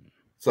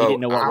 So he didn't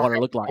know what water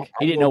looked like.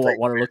 He didn't know what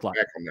water looked like.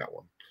 Back on that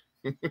one.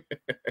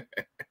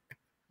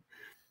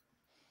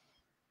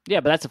 Yeah,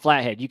 but that's a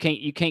flathead. You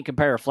can't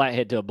compare a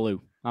flathead to a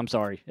blue. I'm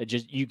sorry.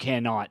 You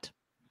cannot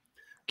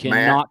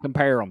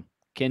compare them.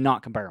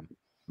 Cannot compare them.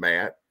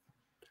 Matt,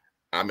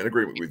 I'm in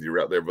agreement with you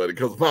right there, buddy,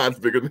 because mine's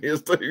bigger than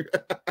his too.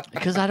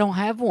 Because I don't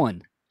have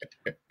one.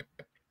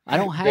 I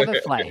don't have a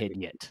flathead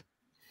yet.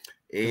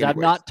 Because I've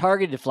not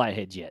targeted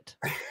flatheads yet.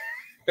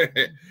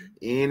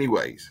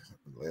 Anyways,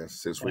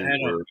 since I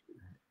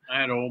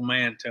had an old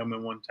man tell me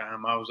one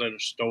time, I was at a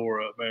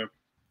store up there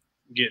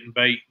getting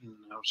bait, and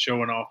I was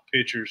showing off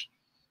pictures.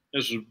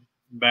 This was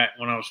back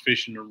when I was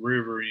fishing the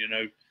river,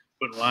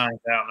 putting lines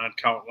out, and I'd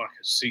caught like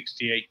a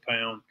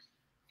 68-pound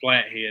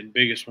flathead,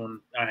 biggest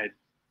one I had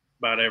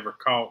about ever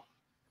caught.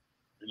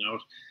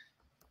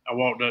 I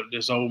walked up,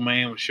 this old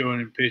man was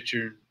showing him a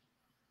picture.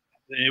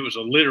 It was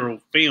a literal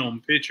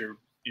film picture,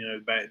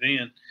 back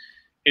then.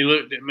 He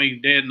looked at me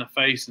dead in the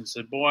face and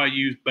said, "Boy, I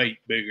use bait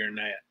bigger than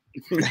that."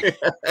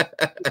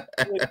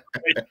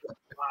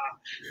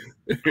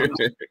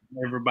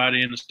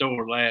 Everybody in the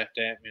store laughed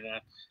at me.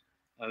 And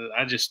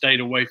I just stayed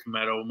away from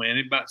that old man.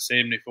 He's about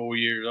 74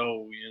 years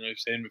old,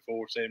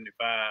 74,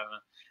 75.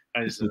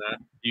 I just said,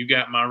 you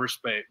got my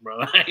respect, bro.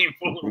 I ain't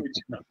fooling with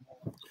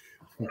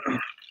you.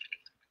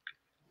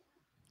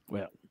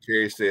 Well,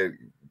 Carrie said,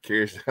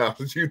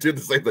 you did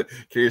the same thing.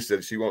 Carrie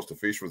said she wants to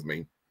fish with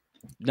me.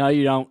 no,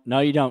 you don't. No,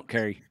 you don't,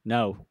 Kerry.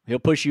 No, he'll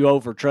push you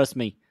over. Trust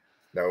me.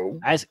 No.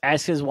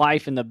 Ask his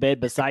wife in the bed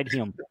beside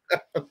him.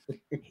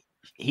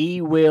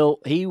 He will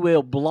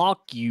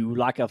block you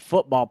like a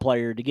football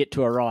player to get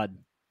to a rod.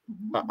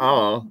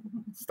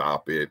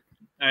 Stop it.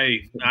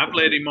 Hey, I've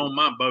let him on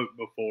my boat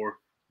before.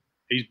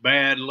 He's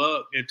bad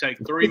luck. It'd take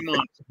 3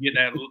 months to get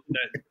that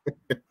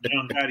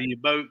junk out of your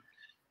boat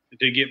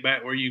to get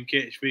back where you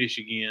can catch fish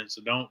again.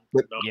 So don't.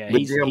 Yeah,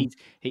 but you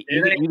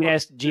can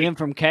ask Jim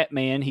from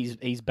Catman.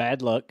 He's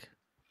bad luck.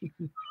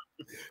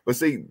 But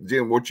see,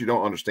 Jim, what you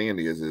don't understand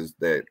is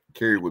that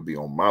Carrie would be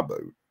on my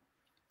boat.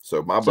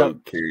 So my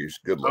boat carries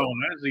good luck. Oh,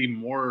 that's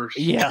even worse.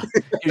 Yeah,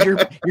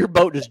 your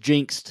boat is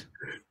jinxed.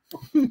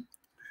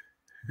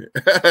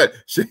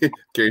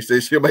 Carrie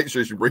says she'll make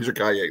sure she brings her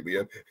kayak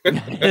then.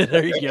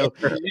 There you go.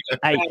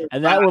 Hey,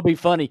 and that would be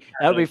funny.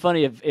 That would be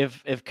funny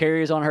if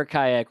Carrie is on her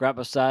kayak right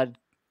beside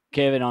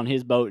Kevin on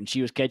his boat and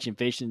she was catching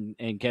fish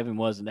and Kevin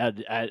wasn't.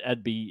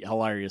 That'd be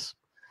hilarious.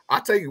 I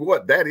tell you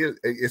what, that is,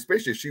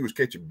 especially if she was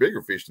catching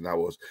bigger fish than I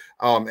was.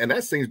 And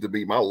that seems to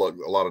be my luck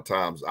a lot of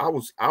times. I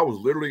was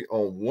literally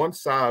on one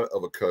side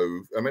of a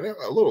cove. I mean,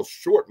 a little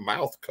short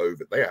mouth cove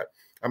at that.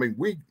 I mean,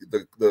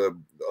 the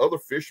other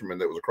fisherman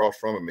that was across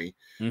from me,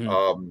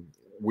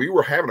 we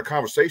were having a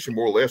conversation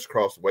more or less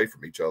across the way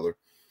from each other.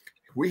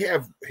 He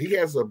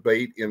has a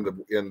bait in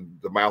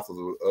the mouth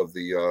of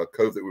the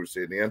cove that we were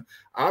sitting in.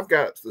 I've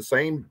got the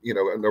same,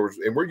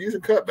 and we're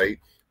using cut bait.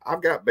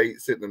 I've got bait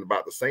sitting in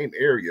about the same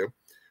area.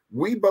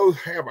 We both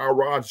have our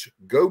rods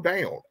go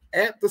down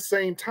at the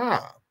same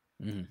time.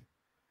 Mm-hmm.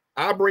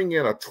 I bring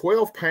in a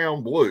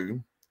 12-pound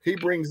blue. He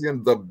brings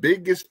in the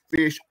biggest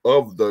fish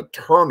of the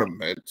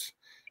tournament,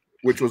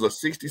 which was a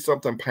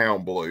 60-something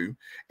pound blue,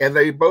 and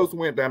they both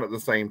went down at the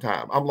same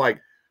time. I'm like,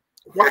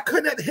 why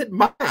couldn't that hit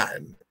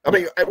mine? I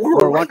mean,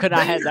 why couldn't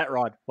I have that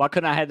rod? Why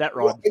couldn't I have that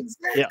rod? Well,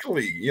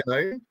 exactly,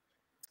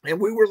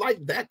 And we were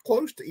like that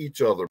close to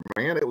each other,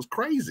 man. It was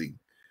crazy.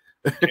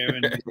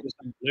 Kevin, just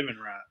living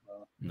right,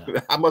 bro. No.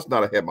 I must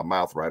not have had my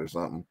mouth right or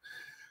something.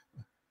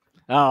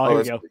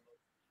 Oh, there you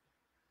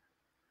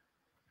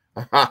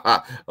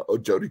go. Oh,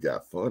 Jody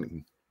got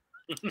funny.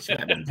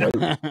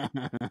 That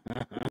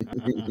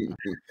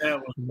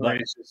was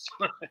racist.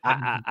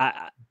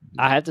 I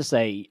have to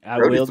say, I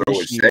will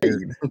this year.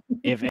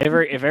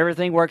 if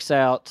everything works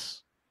out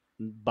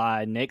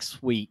by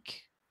next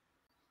week,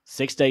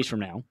 6 days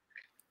from now,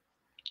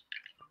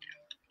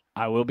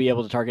 I will be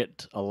able to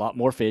target a lot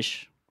more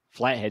fish.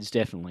 Flatheads,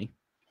 definitely.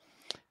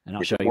 And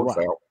I'll show you why.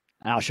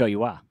 I'll show you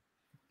why.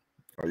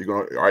 Are you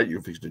going to, all right,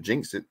 you're fixing to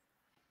jinx it?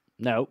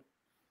 No.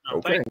 I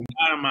think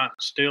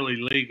dynamite's still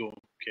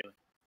illegal,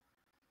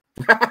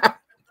 Kelly.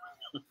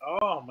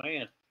 Oh,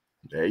 man.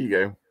 There you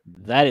go.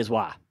 That is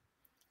why.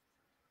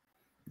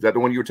 Is that the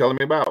one you were telling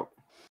me about?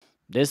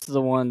 This is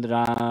the one that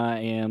I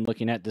am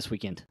looking at this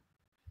weekend.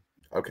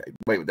 Okay.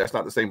 Wait, that's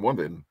not the same one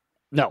then?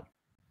 No.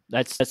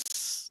 That's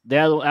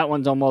that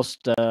one's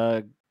almost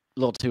a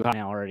little too high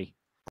now already.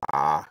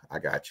 I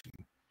got you.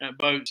 That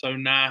boat's so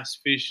nice,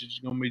 fish is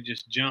going to be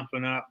just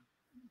jumping up,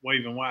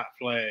 waving white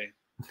flag.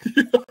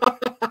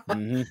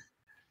 Mm-hmm.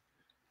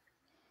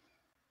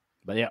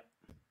 But yeah.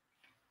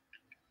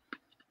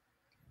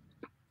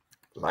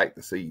 Like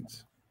the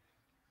seeds.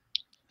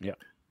 Yeah.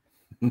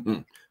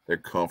 They're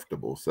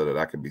comfortable so that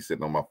I can be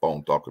sitting on my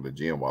phone talking to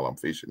Jim while I'm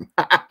fishing.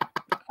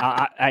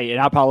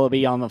 And I'll probably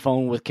be on the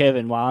phone with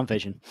Kevin while I'm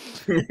fishing.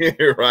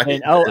 Right.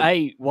 And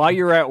hey, while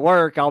you're at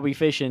work, I'll be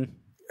fishing.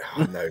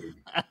 Oh, no.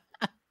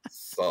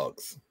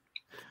 Sucks.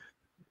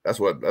 That's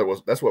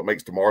what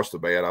makes tomorrow so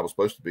bad.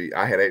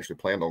 I had actually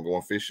planned on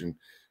going fishing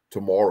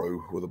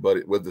tomorrow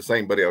with the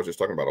same buddy I was just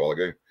talking about a while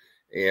ago.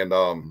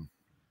 And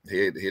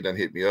he done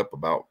hit me up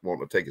about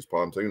wanting to take his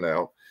pontoon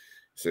out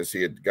since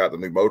he had got the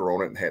new motor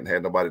on it and hadn't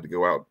had nobody to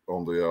go out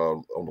on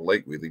the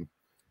lake with him.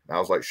 And I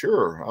was like,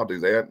 sure, I'll do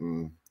that.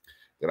 And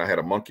then I had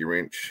a monkey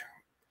wrench.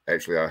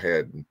 Actually, I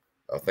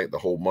think the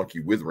whole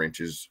monkey with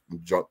wrenches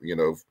jump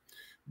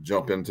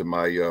into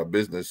my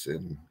business,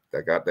 and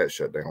I got that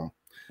shut down.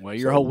 Well,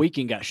 your whole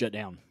weekend got shut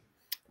down.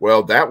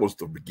 Well, that was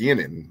the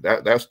beginning.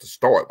 That's the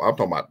start. I'm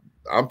talking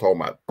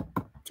about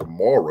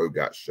tomorrow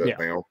got shut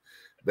down.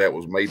 That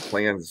was made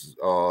plans.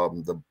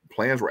 The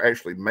plans were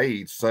actually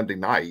made Sunday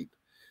night,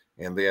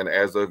 and then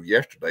as of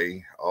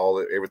yesterday,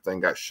 everything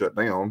got shut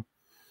down,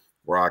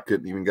 where I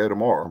couldn't even go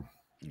tomorrow.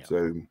 Yeah.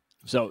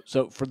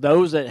 So for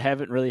those that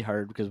haven't really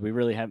heard, because we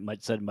really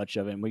haven't said much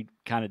of it, and we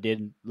kind of did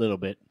a little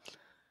bit,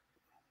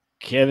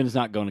 Kevin's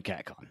not going to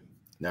CatCon.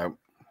 No.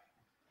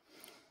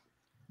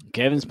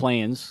 Kevin's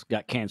plans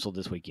got canceled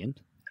this weekend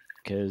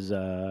because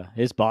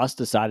his boss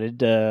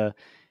decided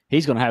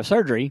he's going to have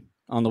surgery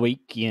on the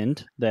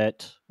weekend the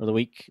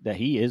week that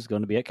he is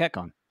going to be at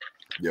CatCon.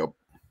 Yep.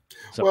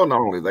 So, well, not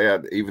only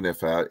that, even if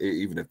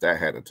that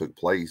hadn't took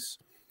place,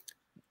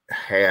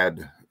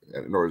 had,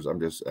 in other words, I'm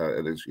just,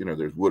 there's,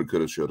 there's woulda,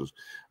 coulda, shouldas,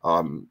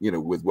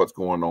 with what's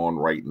going on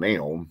right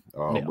now,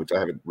 which I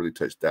haven't really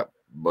touched that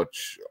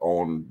much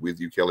on with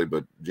you, Kelly,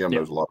 but Jim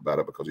knows a lot about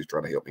it because he's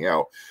trying to help me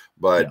out.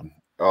 But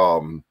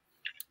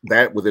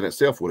that within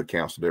itself would have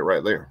canceled it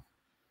right there,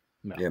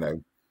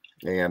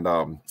 and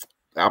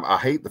I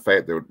hate the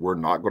fact that we're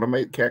not going to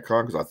make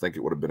CatCon because I think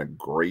it would have been a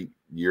great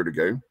year to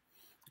go,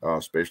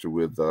 especially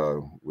with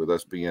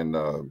us being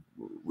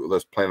with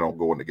us planning on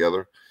going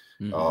together,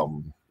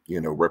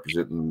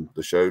 representing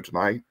the show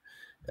tonight.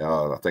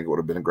 I think it would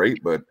have been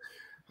great, but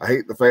I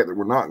hate the fact that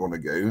we're not going to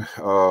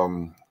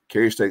go.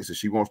 Carrie states that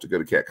she wants to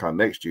go to CatCon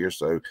next year,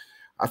 so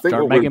I think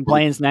start making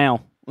plans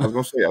now. I was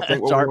going to say, I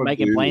think start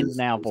making plans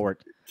now for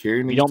it. If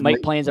you don't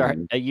make plans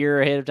a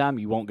year ahead of time,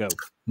 you won't go.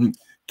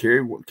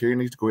 Carrie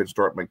needs to go ahead and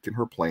start making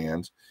her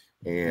plans,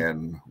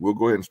 and we'll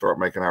go ahead and start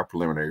making our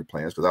preliminary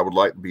plans because I would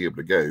like to be able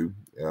to go,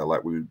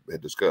 like we had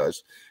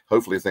discussed.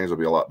 Hopefully, things will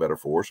be a lot better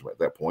for us at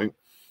that point,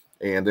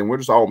 and then we'll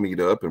just all meet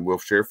up and we'll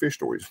share fish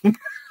stories.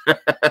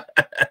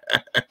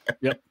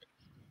 Yep.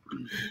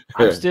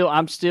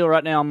 I'm still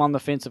right now. I'm on the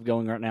fence of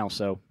going right now,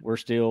 so we're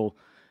still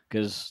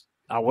because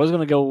I was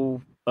going to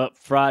go up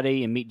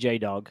Friday and meet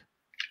J-Dog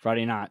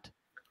Friday night.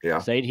 Yeah.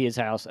 Stay at his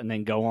house and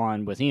then go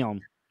on with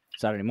him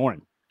Saturday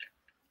morning.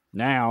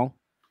 Now,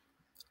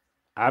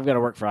 I've got to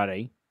work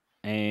Friday,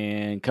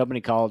 and company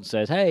called and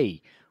says,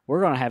 hey,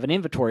 we're going to have an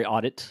inventory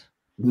audit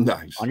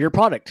on your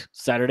product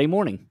Saturday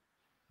morning.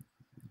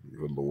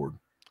 Good Lord.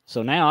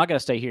 So now I got to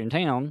stay here in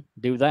town,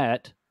 do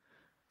that.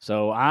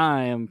 So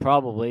I am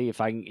probably, if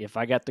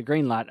I got the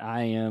green light,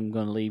 I am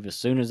going to leave as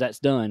soon as that's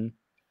done,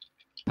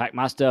 pack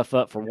my stuff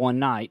up for one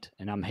night,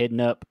 and I'm heading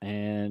up,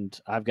 and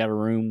I've got a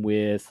room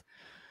with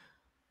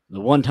the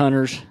One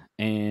Tonners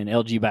and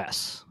LG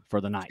Bass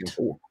for the night.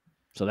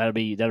 So that'll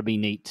be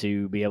neat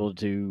to be able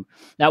to.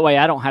 That way,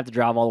 I don't have to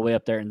drive all the way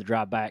up there and to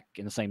drive back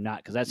in the same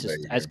night because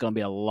that's going to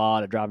be a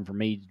lot of driving for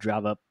me to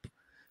drive up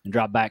and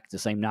drive back the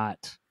same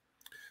night.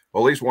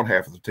 Well, at least one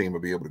half of the team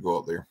will be able to go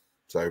up there.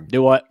 So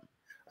do what?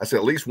 I said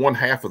at least one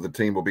half of the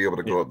team will be able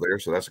to go up there.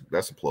 So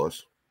that's a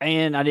plus.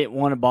 And I didn't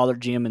want to bother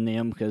Jim and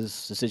them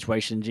because the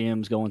situation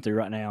Jim's going through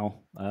right now,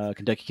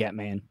 Kentucky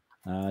Catman.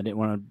 I didn't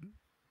want to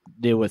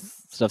deal with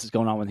stuff that's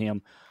going on with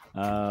him.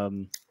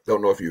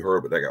 Don't know if you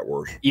heard, but that got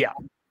worse. Yeah.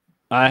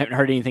 I haven't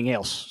heard anything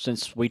else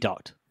since we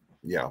talked.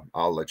 Yeah,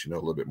 I'll let you know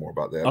a little bit more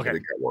about that. Okay. But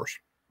it got worse.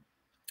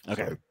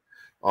 Okay.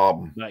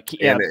 So,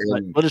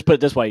 we'll just put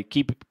it this way: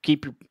 keep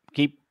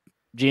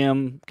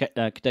Jim,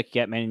 Kentucky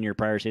Catman in your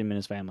prayers, him and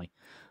his family.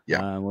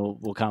 Yeah,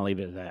 we'll kind of leave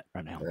it at that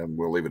right now, and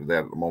we'll leave it at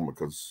that at the moment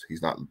because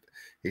he's not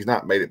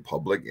made it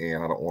public,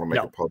 and I don't want to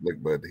make it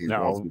public, but he's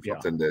going through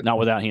something that not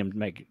without him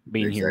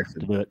being here to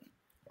do it.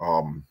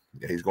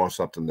 He's going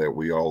something that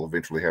we all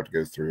eventually have to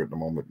go through at the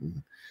moment,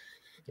 and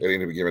at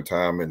any given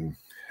time, and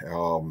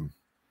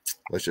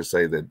let's just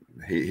say that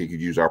he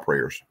could use our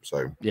prayers.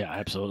 So yeah,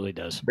 absolutely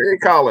does. Barry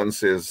Collins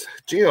says,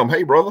 Jim,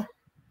 hey brother.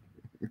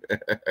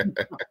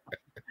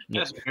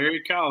 That's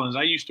Barry Collins.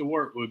 I used to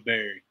work with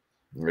Barry.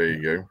 There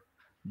you go.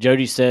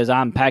 Jody says,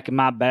 I'm packing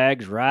my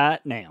bags right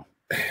now.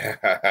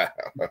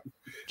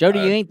 Jody,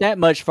 you ain't that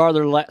much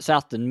farther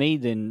south than me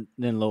than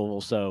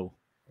Louisville, so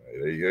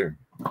there you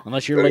go.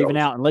 Unless you're leaving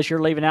out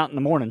in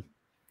the morning.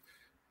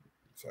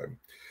 So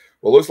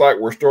well, looks like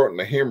we're starting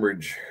to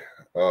hemorrhage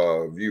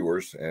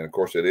viewers, and of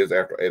course it is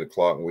after 8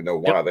 o'clock, and we know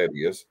why that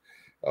is.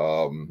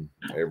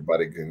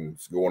 Everybody can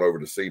going over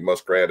to see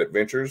Muskrat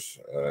Adventures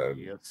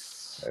and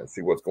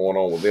see what's going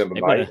on with them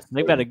tonight.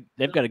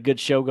 They've got a good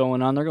show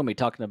going on. They're going to be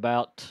talking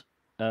about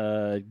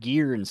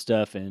gear and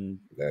stuff, and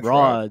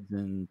rods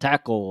and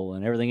tackle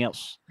and everything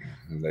else.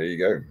 And there you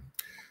go.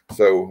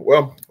 So,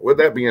 well, with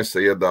that being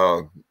said,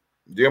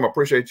 Jim, I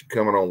appreciate you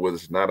coming on with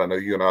us tonight. I know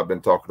you and I have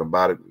been talking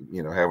about it,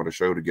 having a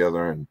show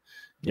together and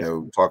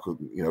talk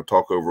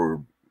over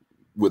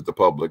with the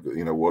public,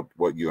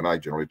 what you and I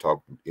generally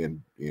talk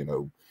in,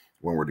 when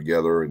we're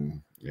together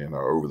and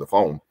over the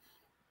phone.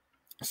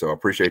 So I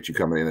appreciate you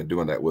coming in and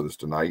doing that with us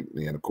tonight.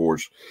 And of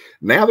course,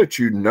 now that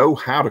you know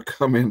how to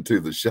come into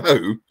the show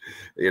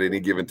at any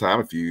given time,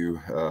 if you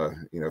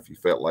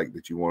felt like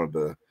that you wanted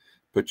to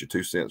put your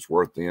 2 cents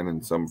worth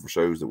in some of the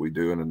shows that we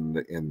do in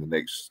the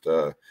next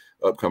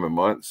upcoming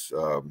months,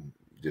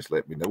 just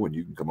let me know when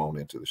you can come on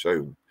into the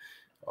show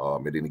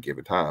at any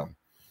given time.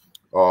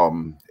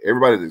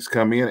 Everybody that's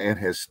come in and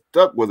has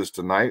stuck with us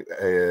tonight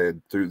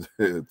through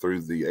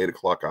the 8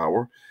 o'clock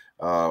hour,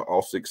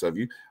 all 6 of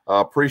you,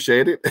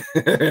 appreciate it.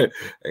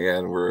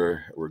 And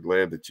we're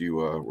glad that you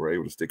were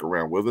able to stick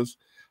around with us.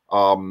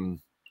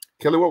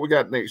 Kelly, what we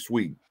got next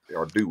week,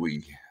 or do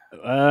we?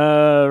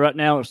 Right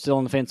now we're still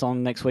on the fence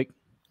on next week.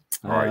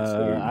 All right,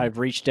 so I've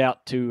reached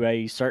out to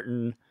a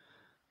certain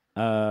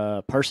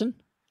person,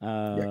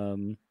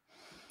 and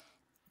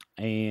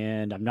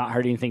I've not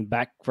heard anything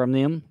back from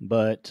them,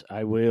 but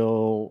I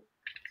will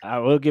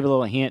give a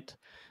little hint.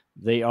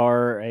 They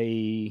are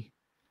a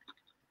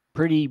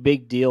pretty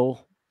big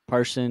deal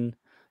person,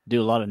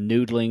 do a lot of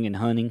noodling and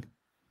hunting.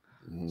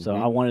 Mm-hmm. So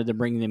I wanted to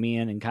bring them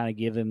in and kind of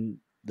give them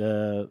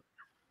the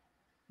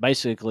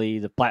basically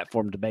the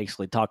platform to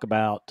basically talk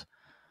about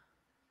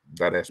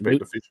that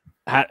aspect of fishing.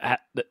 How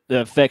the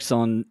effects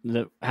on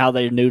how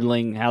they're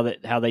noodling,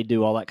 how they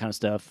do all that kind of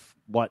stuff,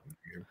 what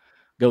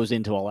goes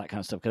into all that kind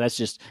of stuff.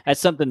 Because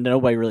that's something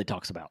nobody really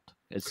talks about.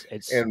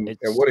 And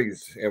what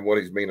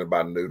he's meaning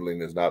by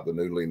noodling is not the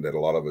noodling that a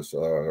lot of us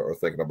are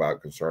thinking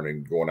about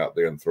concerning going out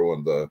there and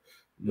throwing the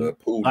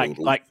pool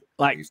noodles.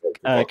 Like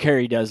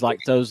Carrie does, like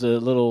those her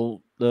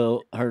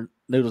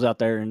noodles out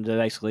there and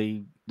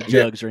basically the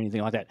jugs or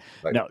anything like that.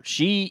 Right. No,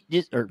 she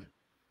just, or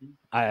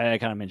I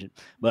kind of mentioned,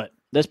 but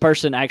this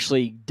person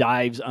actually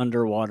dives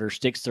underwater,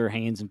 sticks their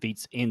hands and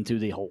feet into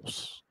the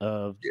holes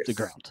of the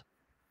ground.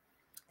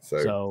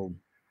 So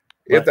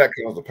if that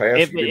comes to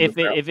pass,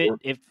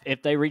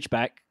 if they reach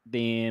back,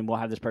 then we'll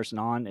have this person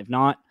on. If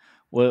not,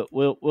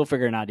 we'll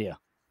figure an idea.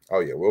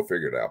 Oh yeah, we'll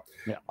figure it out.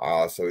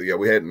 Yeah. So yeah,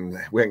 we hadn't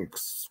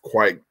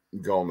quite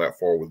gone that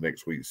far with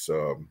next week's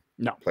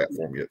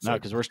platform yet. No,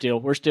 because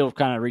we're still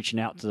kind of reaching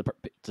out to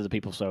the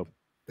people. So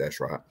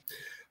that's right.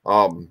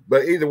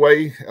 But either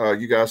way,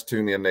 you guys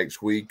tune in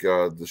next week.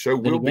 The show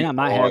will be. I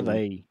might have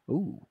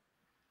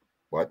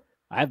what?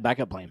 I have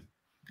backup plan.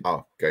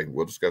 Oh, okay.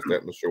 We'll discuss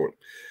that in the short.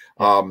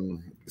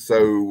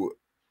 So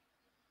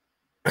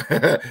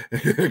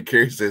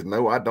Carrie says,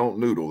 "No, I don't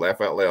noodle.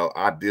 Laugh out loud.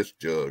 I disc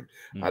jug.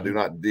 I do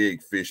not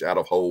dig fish out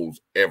of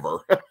holes ever."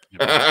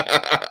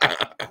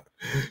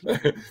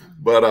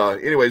 But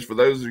anyways, for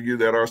those of you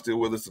that are still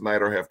with us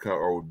tonight or have come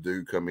or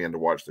do come in to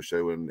watch the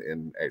show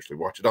and actually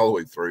watch it all the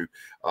way through,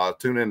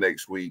 tune in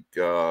next week.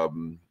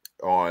 The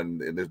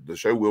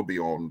show will be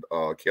on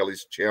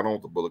Kelly's channel,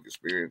 The Bullock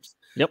Experience.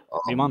 Yep,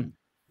 come on.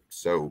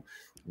 So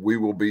we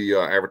will be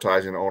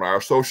advertising on our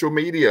social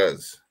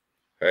medias.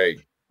 Hey,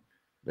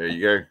 there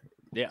you go.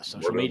 Yeah,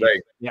 social media.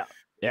 Yeah.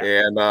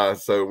 And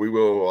so we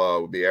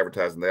will be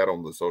advertising that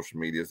on the social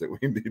medias that we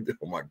need.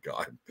 Oh my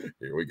God,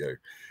 here we go.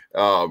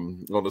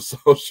 On the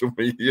social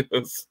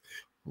medias,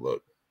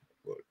 look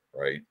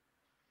right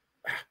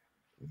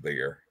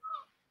there.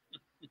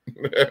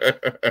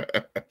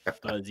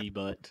 Fuzzy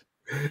butt.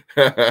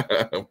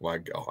 Oh my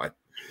God.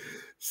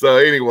 So,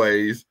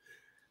 anyways,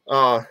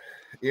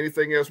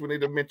 anything else we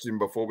need to mention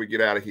before we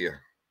get out of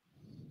here?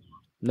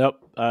 Nope.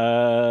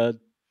 3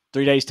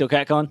 days till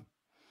CatCon.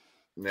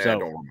 Nah,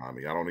 don't remind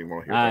me. I don't even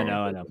want to hear. I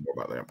know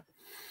about that.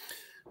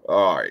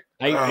 All right.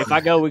 Hey, if I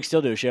go, we can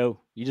still do a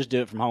show. You just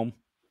do it from home.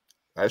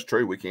 That's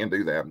true. We can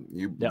do that.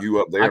 You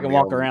up there? I can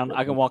walk around.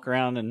 I can walk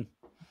around and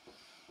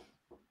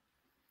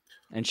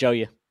show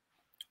you.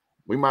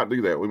 We might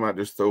do that. We might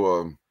just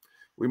throw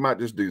we might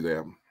just do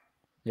that.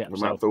 Yeah. We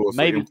might throw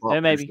maybe.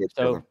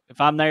 So if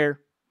I'm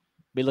there,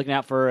 be looking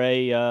out for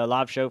a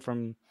live show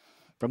from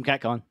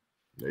CatCon.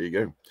 There you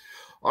go.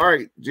 All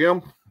right,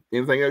 Jim.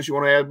 Anything else you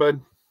want to add,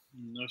 bud?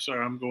 No,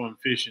 sir. I'm going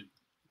fishing.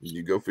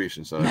 You go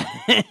fishing, son.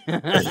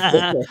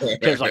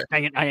 Because like,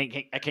 dang it,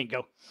 I can't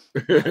go.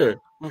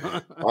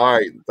 All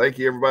right. Thank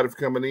you, everybody, for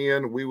coming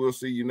in. We will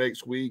see you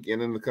next week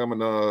and in the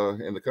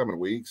coming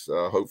weeks.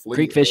 Hopefully,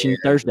 Creek Fishing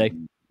Thursday.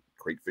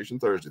 Creek Fishing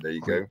Thursday. There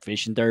you go.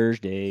 Fishing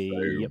Thursday.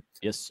 So, yep.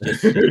 Yes.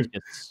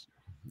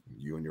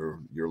 You and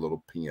your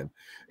little pen.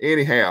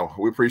 Anyhow,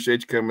 we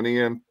appreciate you coming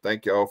in.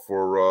 Thank y'all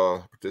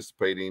for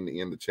participating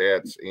in the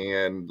chats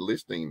and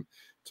listening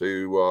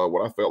to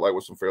what I felt like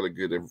was some fairly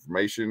good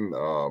information.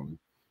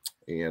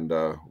 And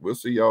we'll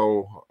see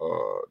y'all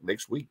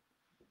next week.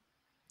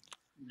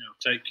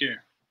 Take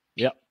care.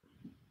 Yep.